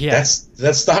 Yeah,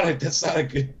 that's not a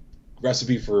good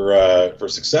recipe for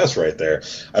success right there.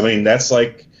 I mean, that's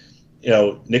like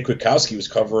Nick Kwiatkowski was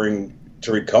covering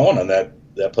Tariq Cohen on that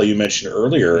play you mentioned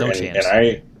earlier,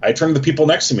 and I turned to the people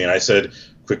next to me and I said,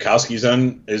 Kwiatkowski's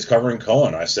is covering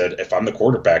Cohen. I said, if I'm the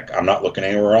quarterback, I'm not looking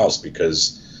anywhere else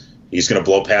because he's going to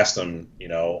blow past him,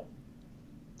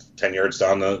 10 yards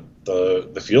down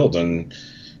the field, and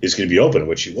he's going to be open,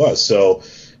 which he was. So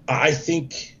I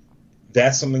think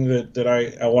that's something that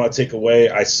I want to take away.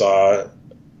 I saw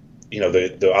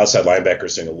the outside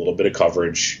linebackers doing a little bit of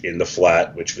coverage in the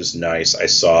flat, which was nice. I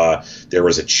saw there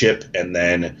was a chip and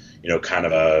then, kind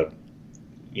of a,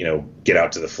 get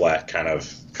out to the flat kind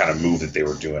of move that they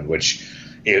were doing, which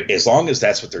as long as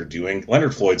that's what they're doing,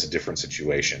 Leonard Floyd's a different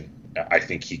situation. I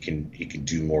think he can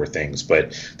do more things,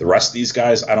 but the rest of these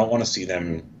guys, I don't want to see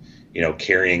them,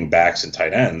 carrying backs and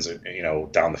tight ends,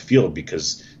 down the field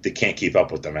because they can't keep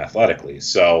up with them athletically.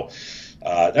 So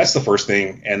that's the first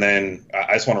thing. And then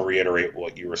I just want to reiterate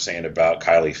what you were saying about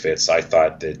Kylie Fitz. I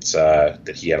thought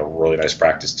that he had a really nice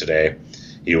practice today.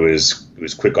 He was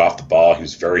quick off the ball. He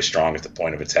was very strong at the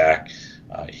point of attack.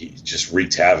 He just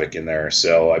wreaked havoc in there.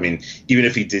 So, I mean, even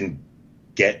if he didn't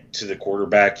get to the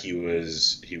quarterback, he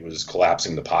was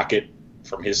collapsing the pocket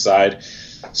from his side.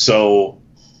 So,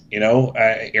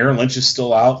 Aaron Lynch is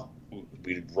still out.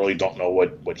 We really don't know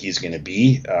what he's going to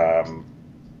be.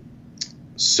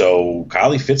 So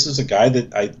Kylie Fitz is a guy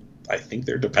that I think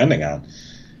they're depending on.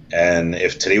 And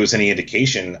if today was any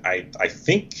indication, I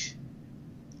think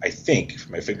if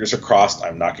my fingers are crossed,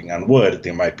 I'm knocking on wood,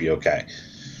 they might be okay.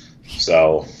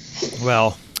 So,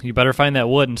 well, you better find that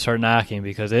wood and start knocking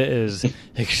because it is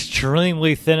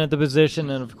extremely thin at the position,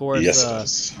 and of course,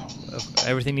 yes,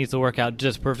 everything needs to work out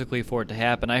just perfectly for it to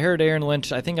happen. I heard Aaron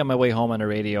Lynch, I think on my way home on the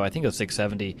radio, I think it was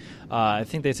 670, I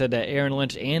think they said that Aaron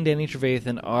Lynch and Danny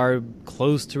Trevathan are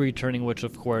close to returning, which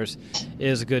of course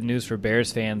is good news for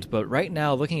Bears fans. But right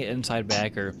now, looking at inside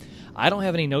backer, I don't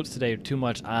have any notes today too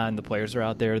much on the players that are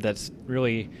out there. That's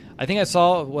really, I think I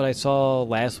saw what I saw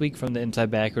last week from the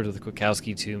inside backers with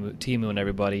Kwiatkowski, Timu, and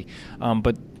everybody.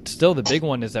 But still, the big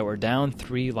one is that we're down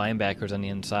 3 linebackers on the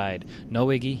inside. No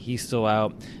Iggy, he's still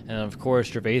out. And of course,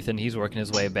 Trevathan, he's working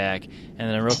his way back. And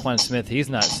then Roquan Smith, he's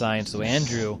not signed. So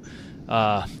Andrew,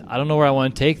 I don't know where I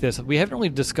want to take this. We haven't really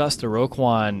discussed the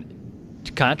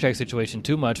Roquan contract situation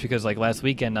too much because like last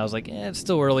weekend I was like, it's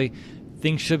still early.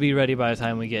 Things should be ready by the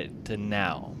time we get to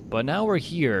now. But now we're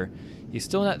here. He's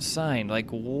still not signed. Like,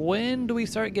 when do we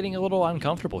start getting a little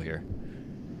uncomfortable here?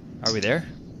 Are we there?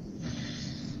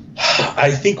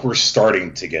 I think we're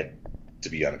starting to get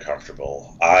to be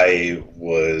uncomfortable. They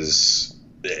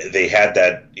had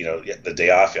that, the day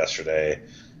off yesterday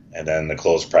and then the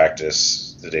closed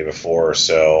practice the day before.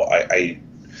 So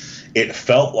it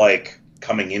felt like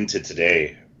coming into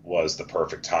today was the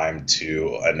perfect time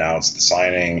to announce the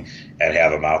signing and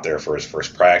have him out there for his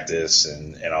first practice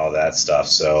and all that stuff.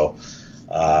 So,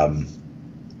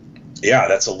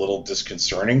 that's a little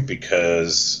disconcerting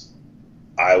because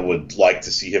I would like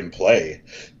to see him play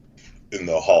in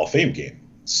the Hall of Fame game.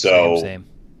 So same.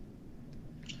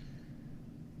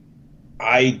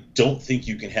 I don't think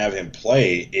you can have him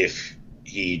play if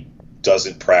he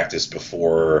doesn't practice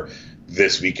before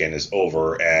this weekend is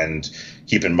over. And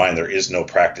keep in mind, there is no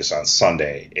practice on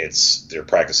Sunday. They're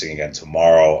practicing again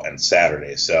tomorrow and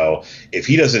Saturday. So if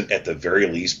he doesn't at the very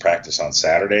least practice on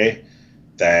Saturday,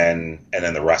 and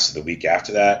then the rest of the week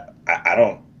after that, I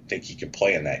don't think he can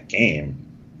play in that game.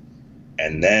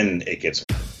 And then it gets...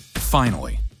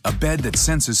 Finally, a bed that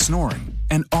senses snoring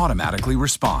and automatically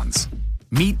responds.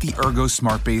 Meet the Ergo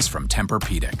Smart Base from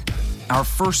Tempur-Pedic, our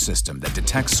first system that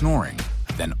detects snoring,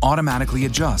 then automatically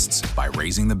adjusts by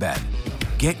raising the bed.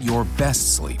 Get your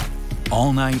best sleep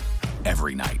all night,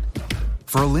 every night.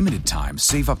 For a limited time,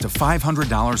 save up to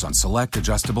 $500 on select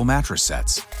adjustable mattress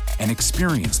sets and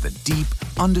experience the deep,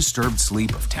 undisturbed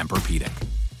sleep of Tempur-Pedic.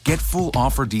 Get full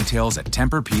offer details at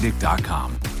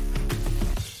TempurPedic.com.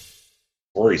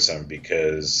 Worrisome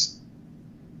because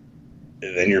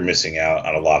then you're missing out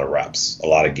on a lot of reps, a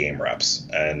lot of game reps.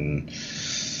 And,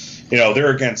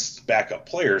 they're against backup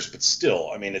players, but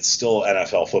still, it's still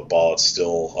NFL football. It's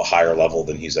still a higher level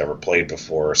than he's ever played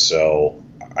before. So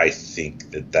I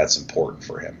think that that's important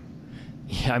for him.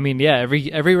 Yeah,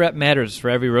 every rep matters for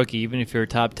every rookie, even if you're a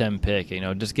top 10 pick.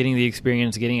 Just getting the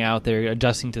experience, getting out there,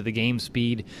 adjusting to the game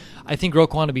speed. I think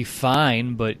Roquan will be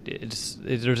fine, but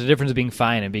there's a difference of being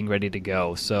fine and being ready to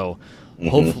go. So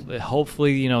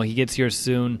hopefully, he gets here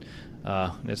soon.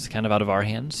 It's kind of out of our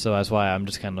hands, so that's why I'm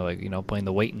just kind of playing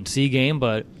the wait and see game.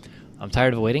 But I'm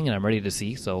tired of waiting and I'm ready to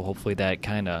see. So hopefully that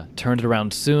kind of turns it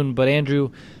around soon. But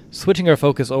Andrew, switching our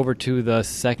focus over to the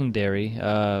secondary,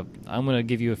 I'm going to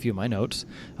give you a few of my notes.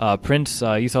 Prince,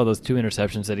 you saw those 2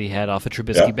 interceptions that he had off of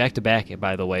Trubisky back-to-back,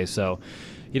 by the way. So,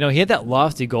 he had that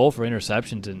lofty goal for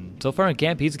interceptions, and so far in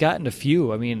camp he's gotten a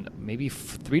few. Maybe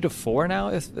 3 to 4 now,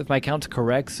 if my count's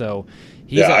correct. So,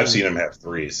 I've seen him have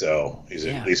 3, so he's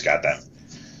at least got that.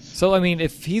 So, I mean,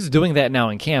 if he's doing that now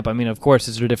in camp, I mean, of course,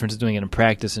 there's a difference doing it in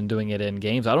practice and doing it in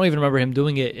games. I don't even remember him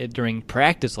doing it during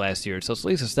practice last year, so it's at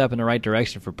least a step in the right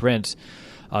direction for Prince.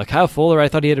 Kyle Fuller, I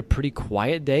thought he had a pretty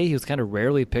quiet day. He was kind of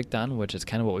rarely picked on, which is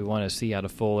kind of what we want to see out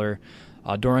of Fuller.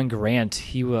 Doran Grant,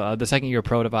 he the second-year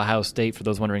pro of Ohio State, for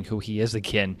those wondering who he is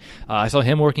again. I saw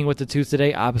him working with the twos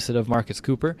today, opposite of Marcus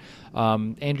Cooper.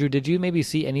 Andrew, did you maybe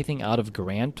see anything out of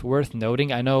Grant worth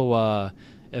noting? I know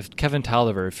if Kevin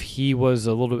Tolliver, if he was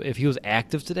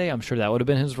active today, I'm sure that would have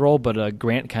been his role, but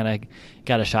Grant kind of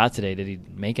got a shot today. Did he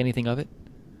make anything of it?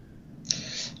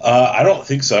 I don't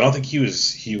think so. I don't think he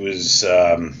was.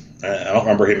 I don't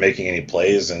remember him making any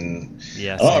plays, and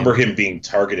I don't remember him being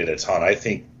targeted a ton. I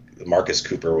think Marcus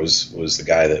Cooper was the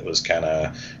guy that was kind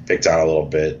of picked on a little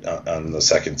bit on the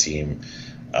second team.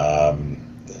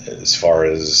 As far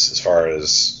as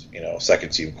second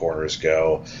team corners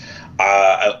go,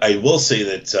 I will say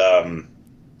that,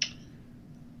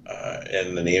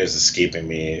 and the name is escaping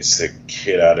me. It's the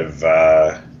kid out of.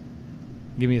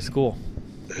 Give me a school.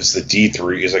 It's the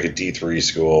D3. It's like a D3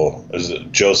 school. Is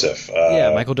it Joseph?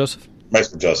 Michael Joseph.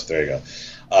 Michael Joseph. There you go.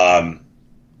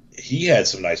 He had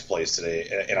some nice plays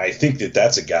today, and I think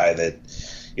that's a guy that,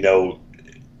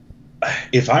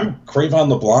 if I'm Cravon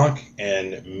LeBlanc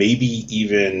and maybe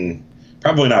even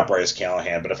probably not Bryce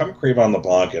Callahan, but if I'm Cravon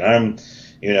LeBlanc and I'm,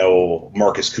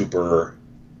 Marcus Cooper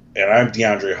and I'm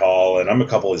DeAndre Hall and I'm a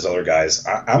couple of these other guys,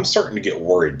 I'm starting to get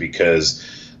worried because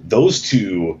those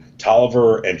two,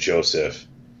 Tolliver and Joseph,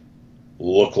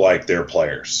 look like they're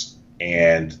players,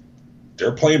 and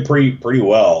they're playing pretty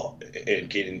well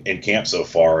in camp so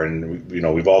far. And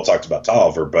we've all talked about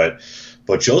Tolliver, but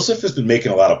Joseph has been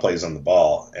making a lot of plays on the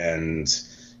ball, and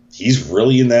he's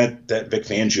really in that Vic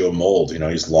Fangio mold.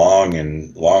 He's long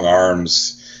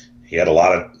arms. He had a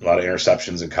lot of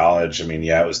interceptions in college. I mean,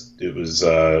 yeah, it was it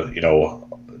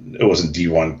wasn't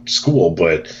D1 school,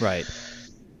 but right.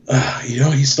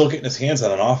 He's still getting his hands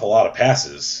on an awful lot of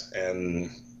passes,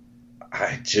 and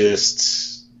I can't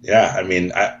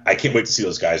wait to see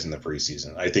those guys in the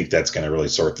preseason. I think that's going to really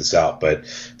sort this out. But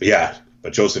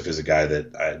Joseph is a guy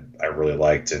that I really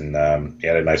liked, and he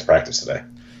had a nice practice today.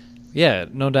 Yeah,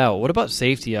 no doubt. What about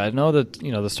safety? I know that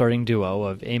the starting duo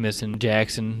of Amos and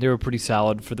Jackson, they were pretty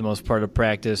solid for the most part of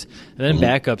practice. And then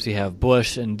backups, you have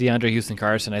Bush and DeAndre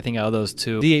Houston-Carson. I think out of those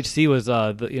two, DHC was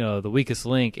the weakest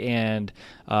link, and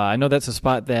I know that's a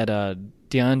spot that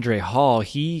DeAndre Hall,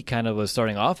 he kind of was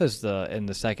starting off as in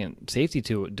the second safety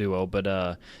duo,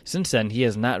 but since then he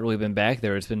has not really been back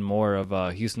there. It's been more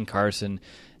of Houston-Carson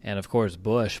and, of course,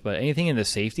 Bush. But anything in the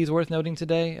safeties worth noting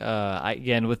today?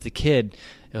 Again, with the kid,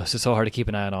 it was just so hard to keep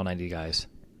an eye on all 90 guys.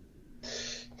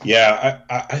 Yeah,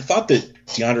 I thought that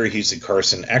DeAndre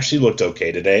Houston-Carson actually looked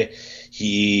okay today.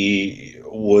 He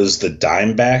was the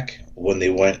dime back when they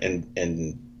went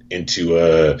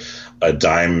into a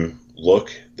dime look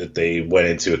that they went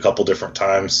into a couple different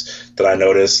times that I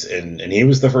noticed, and he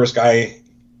was the first guy,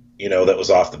 that was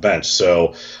off the bench.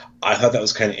 So I thought that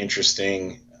was kind of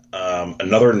interesting.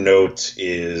 Another note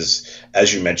is,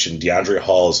 as you mentioned, DeAndre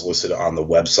Hall is listed on the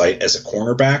website as a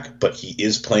cornerback, but he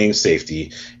is playing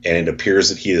safety, and it appears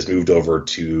that he has moved over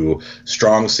to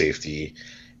strong safety.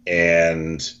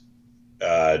 And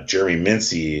Jeremy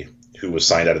Mincy, who was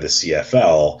signed out of the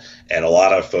CFL, and a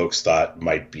lot of folks thought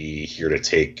might be here to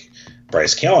take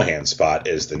Bryce Callahan's spot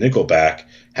as the nickelback,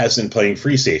 has been playing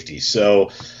free safety.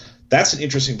 So that's an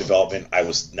interesting development. I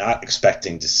was not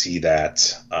expecting to see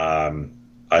that.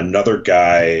 Another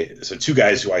guy, so two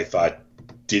guys who I thought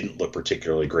didn't look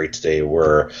particularly great today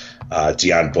were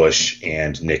Deion Bush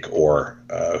and Nick Orr,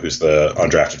 who's the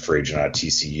undrafted free agent out of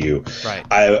TCU. Right.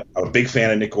 I'm a big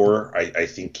fan of Nick Orr. I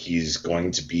think he's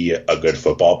going to be a good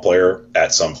football player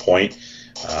at some point.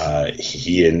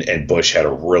 He and Bush had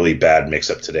a really bad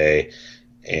mix-up today,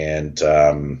 and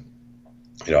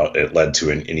it led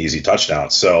to an easy touchdown.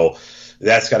 So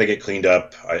that's got to get cleaned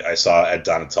up. I saw Ed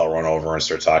Donatel run over and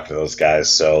start talking to those guys.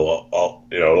 So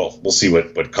we'll see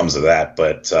what comes of that.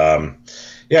 But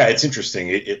it's interesting.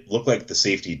 It looked like the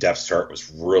safety depth chart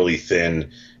was really thin,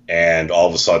 and all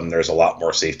of a sudden there's a lot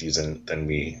more safeties than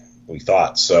we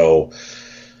thought. So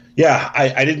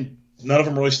I didn't. None of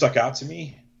them really stuck out to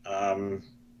me.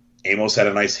 Amos had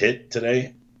a nice hit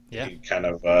today. Yeah. He kind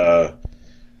of.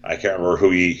 I can't remember who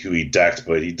he decked,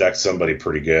 but he decked somebody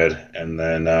pretty good. And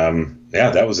then,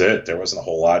 that was it. There wasn't a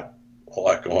whole lot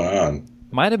going on.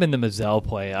 Might have been the Mazzell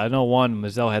play. I know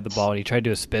Mazzell had the ball, and he tried to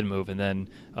do a spin move, and then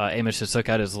Amos just took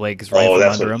out his legs right from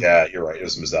under him. Yeah, you're right. It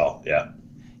was Mazzell, yeah.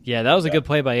 Yeah, that was a good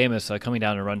play by Amos coming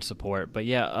down to run support. But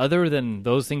yeah, other than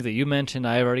those things that you mentioned,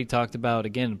 I've already talked about.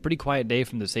 Again, pretty quiet day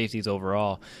from the safeties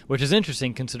overall, which is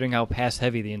interesting considering how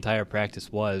pass-heavy the entire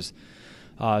practice was.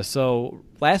 So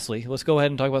lastly, let's go ahead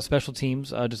and talk about special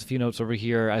teams. Just a few notes over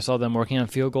here. I saw them working on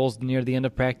field goals near the end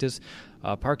of practice.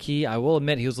 Parkey, I will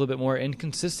admit he was a little bit more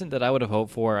inconsistent than I would have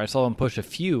hoped for. I saw him push a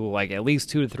few, like at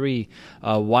least 2 to 3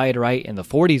 wide right in the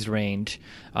 40s range.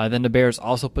 Then the Bears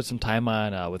also put some time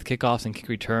on with kickoffs and kick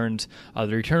returns. The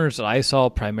returners that I saw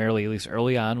primarily, at least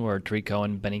early on, were Tariq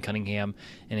Cohen, Benny Cunningham,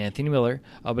 and Anthony Miller.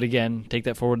 But again, take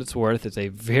that for what it's worth. It's a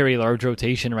very large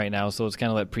rotation right now, so it's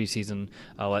kind of let preseason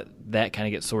let that kind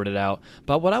of get sorted out.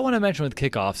 But what I want to mention with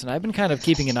kickoffs, and I've been kind of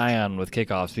keeping an eye on with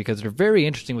kickoffs because they're very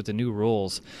interesting with the new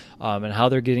rules and how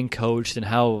they're getting coached and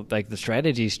how like the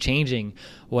strategy is changing.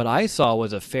 What I saw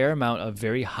was a fair amount of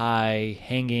very high,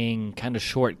 hanging, kind of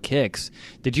short kicks.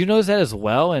 Did you notice that as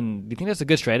well? And do you think that's a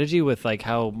good strategy with like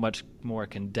how much more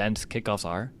condensed kickoffs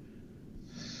are?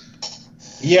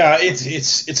 Yeah,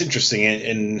 it's interesting,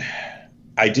 and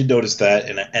I did notice that,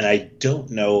 and I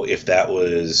don't know if that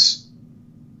was,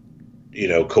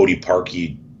 Cody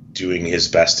Parkey doing his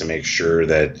best to make sure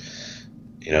that,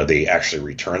 they actually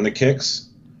return the kicks.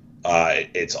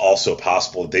 It's also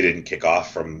possible that they didn't kick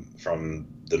off from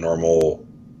the normal,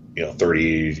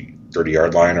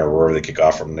 30-yard line or wherever they kick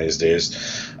off from these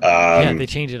days. Yeah, they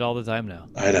change it all the time now.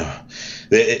 I know.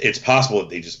 It's possible that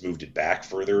they just moved it back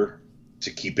further to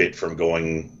keep it from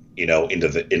going, into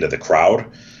the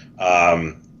crowd.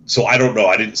 So I don't know.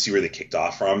 I didn't see where they kicked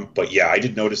off from, but yeah, I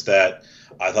did notice that.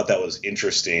 I thought that was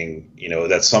interesting.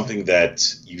 That's something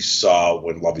that you saw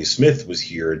when Lovie Smith was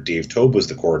here. Dave Tobe was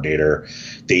the coordinator.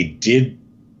 They did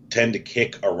tend to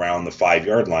kick around the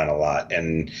 5-yard line a lot,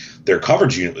 and their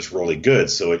coverage unit was really good.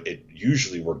 So it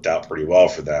usually worked out pretty well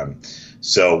for them.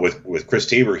 So with Chris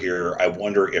Tabor here, I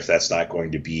wonder if that's not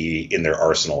going to be in their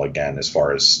arsenal again as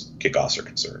far as kickoffs are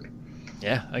concerned.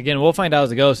 Yeah, again, we'll find out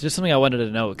as it goes. Just something I wanted to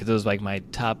note because it was like my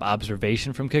top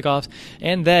observation from kickoffs.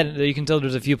 And then you can tell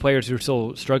there's a few players who are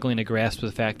still struggling to grasp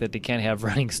the fact that they can't have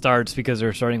running starts because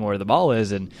they're starting where the ball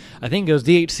is. And I think it was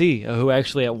DHC who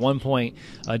actually at one point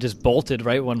just bolted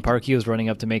right when Parkey was running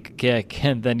up to make a kick.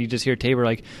 And then you just hear Tabor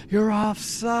like, "You're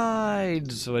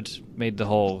offsides," which made the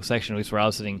whole section, at least where I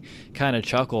was sitting, kind of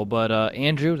chuckle. But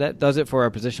Andrew, that does it for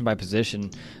our position-by-position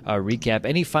recap.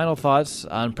 Any final thoughts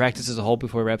on practice as a whole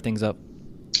before we wrap things up?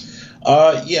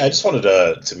 Yeah, I just wanted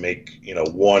to make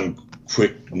one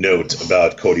quick note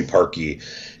about Cody Parkey.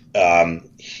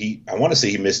 I want to say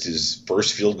he missed his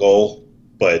first field goal,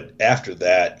 but after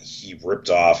that he ripped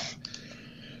off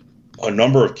a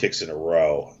number of kicks in a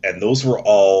row, and those were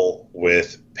all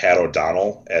with Pat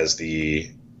O'Donnell as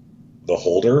the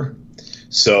holder.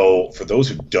 So for those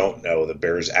who don't know, the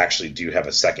Bears actually do have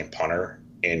a second punter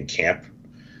in camp.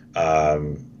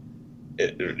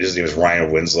 His name is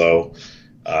Ryan Winslow.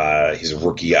 He's a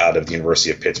rookie out of the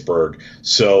University of Pittsburgh.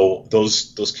 So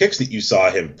those kicks that you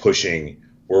saw him pushing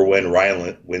were when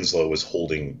Ryan Winslow was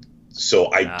holding.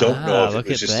 So I don't know if it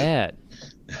was just that.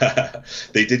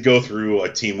 They did go through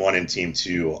a team 1 and team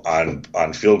 2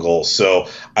 on field goals. So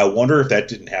I wonder if that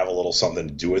didn't have a little something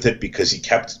to do with it, because he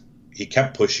kept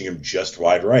pushing him just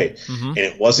wide right. Mm-hmm. And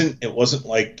it wasn't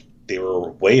like they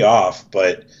were way off,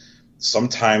 but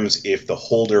sometimes if the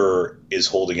holder is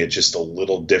holding it just a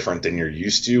little different than you're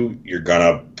used to, you're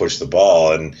gonna push the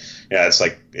ball. And it's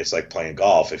like playing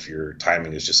golf. If your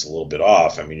timing is just a little bit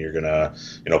off, I mean, you're gonna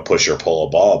push or pull a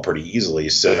ball pretty easily.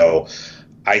 So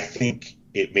I think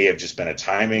it may have just been a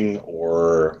timing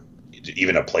or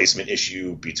even a placement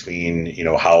issue between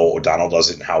how O'Donnell does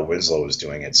it and how Winslow is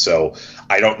doing it. So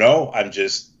I don't know.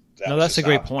 That's a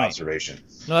great point. Observation.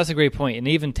 No, that's a great point. And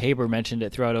even Tabor mentioned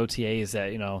it throughout OTAs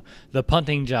that, the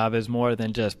punting job is more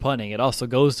than just punting. It also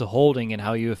goes to holding and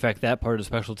how you affect that part of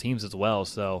special teams as well.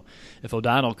 So if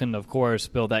O'Donnell can, of course,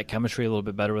 build that chemistry a little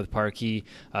bit better with Parkey,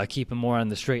 keep him more on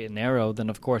the straight and narrow, then,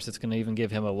 of course, it's going to even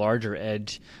give him a larger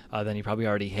edge than he probably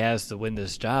already has to win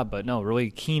this job. But, no,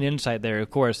 really keen insight there. Of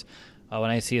course,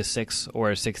 when I see a 6 or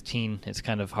a 16, it's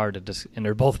kind of hard to and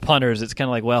they're both punters. It's kind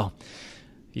of like, well,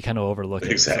 you kind of overlook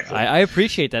it. Exactly. I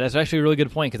appreciate that. That's actually a really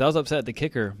good point, because I was upset at the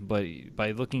kicker, but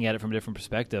by looking at it from a different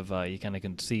perspective, you kind of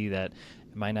can see that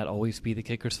it might not always be the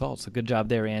kicker's fault. So good job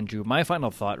there, Andrew. My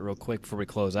final thought real quick before we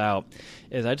close out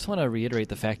is I just want to reiterate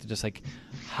the fact that just like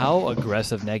how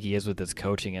aggressive Nagy is with his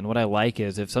coaching. And what I like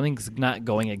is if something's not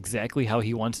going exactly how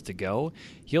he wants to go,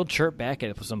 he'll chirp back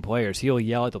at some players. He'll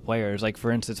yell at the players. Like,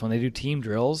 for instance, when they do team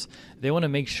drills, they want to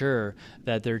make sure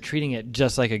that they're treating it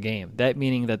just like a game. That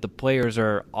meaning that the players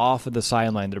are off of the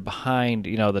sideline. They're behind,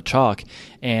 the chalk.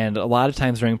 And a lot of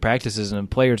times during practices, and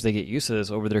players, they get used to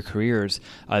this over their careers,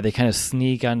 they kind of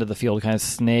sneak onto the field, kind of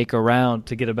snake around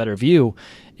to get a better view.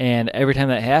 And every time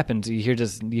that happens, you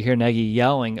hear Nagy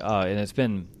yelling, and it's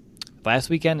been last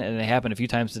weekend, and it happened a few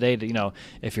times today.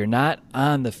 If you're not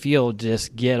on the field,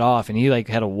 just get off. And he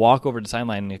had to walk over to the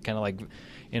sideline and kind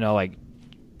of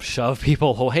shove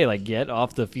people away, get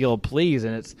off the field, please.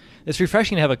 And it's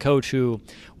refreshing to have a coach who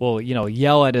will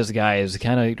yell at his guys,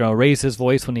 kind of raise his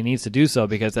voice when he needs to do so,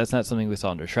 because that's not something we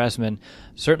saw under Tressman,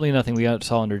 certainly nothing we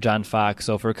saw under John Fox.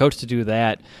 So for a coach to do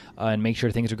that and make sure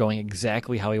things are going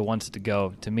exactly how he wants it to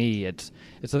go, to me it's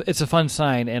a fun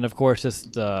sign. And of course,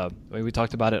 just we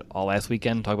talked about it all last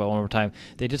weekend, talk about it one more time,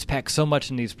 they just pack so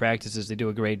much in these practices. They do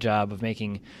a great job of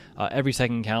making every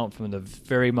second count from the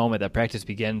very moment that practice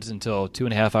begins until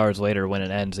 2.5 hours later when it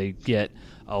ends. They get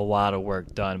a lot of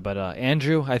work done. But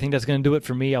Andrew, I think that's going to do it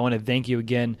for me. I want to thank you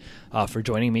again for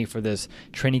joining me for this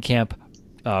training camp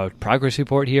progress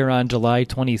report here on July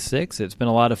 26th. It's been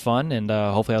a lot of fun, and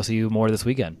hopefully I'll see you more this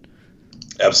weekend.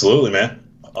 Absolutely, man.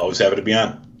 Always happy to be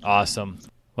on. Awesome.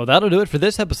 Well, that'll do it for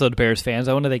this episode, Bears fans.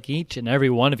 I want to thank each and every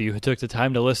one of you who took the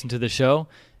time to listen to the show.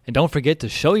 And don't forget to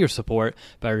show your support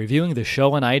by reviewing the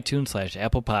show on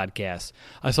iTunes/Apple Podcasts.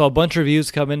 I saw a bunch of reviews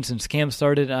come in since camp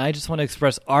started, and I just want to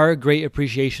express our great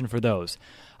appreciation for those.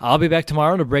 I'll be back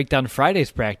tomorrow to break down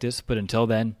Friday's practice, but until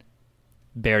then,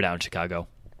 bear down, Chicago.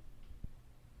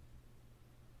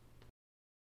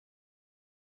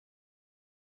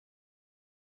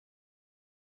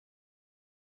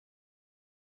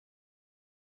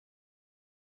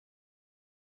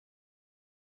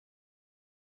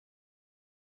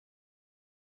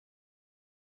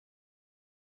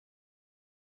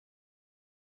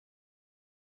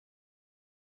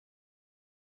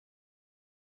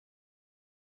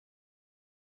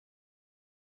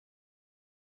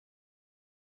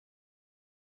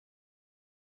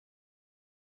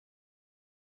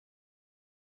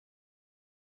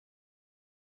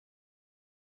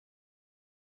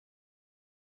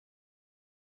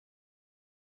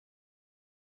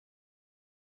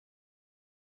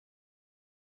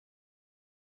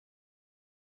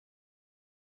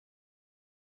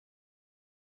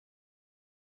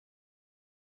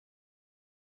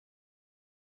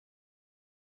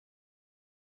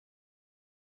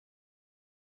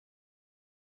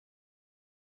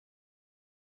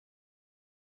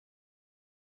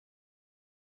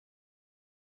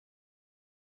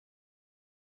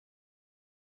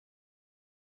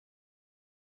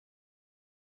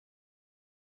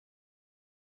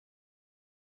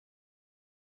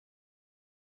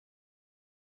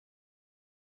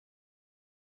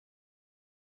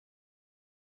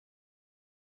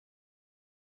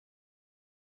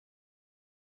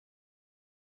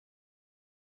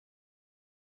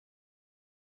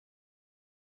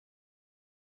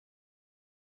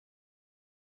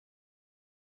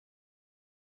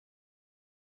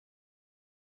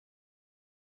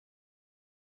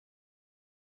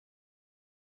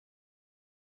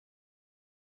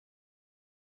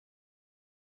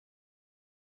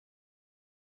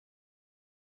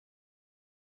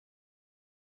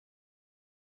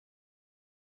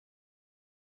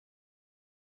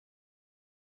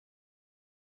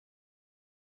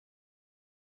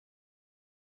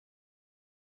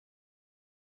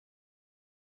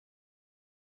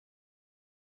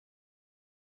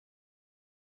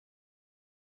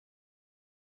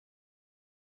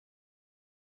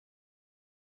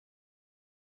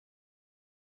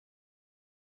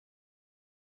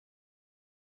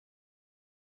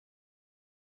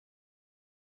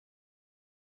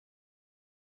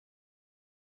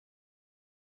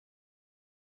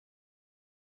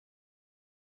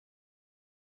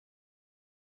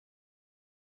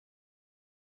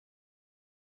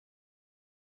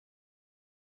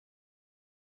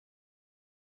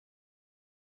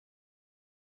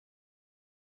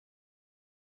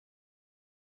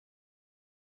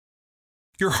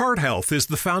 Your heart health is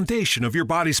the foundation of your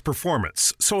body's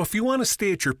performance, so if you want to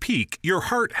stay at your peak, your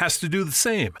heart has to do the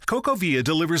same. CocoVia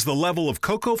delivers the level of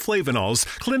cocoflavanols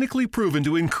clinically proven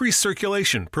to increase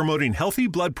circulation, promoting healthy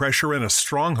blood pressure and a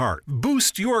strong heart.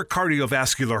 Boost your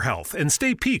cardiovascular health and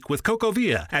stay peak with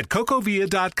CocoVia at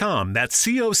cocovia.com. That's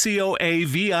COCOAVIA.com.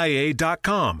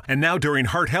 And now during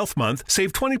Heart Health Month,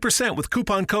 save 20% with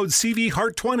coupon code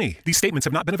CVHEART20. These statements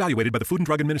have not been evaluated by the Food and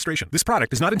Drug Administration. This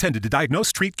product is not intended to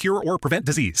diagnose, treat, cure, or prevent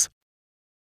disease.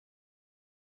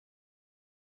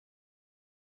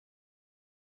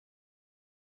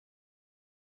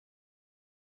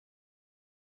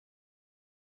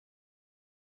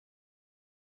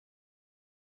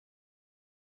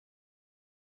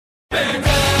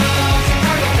 Bear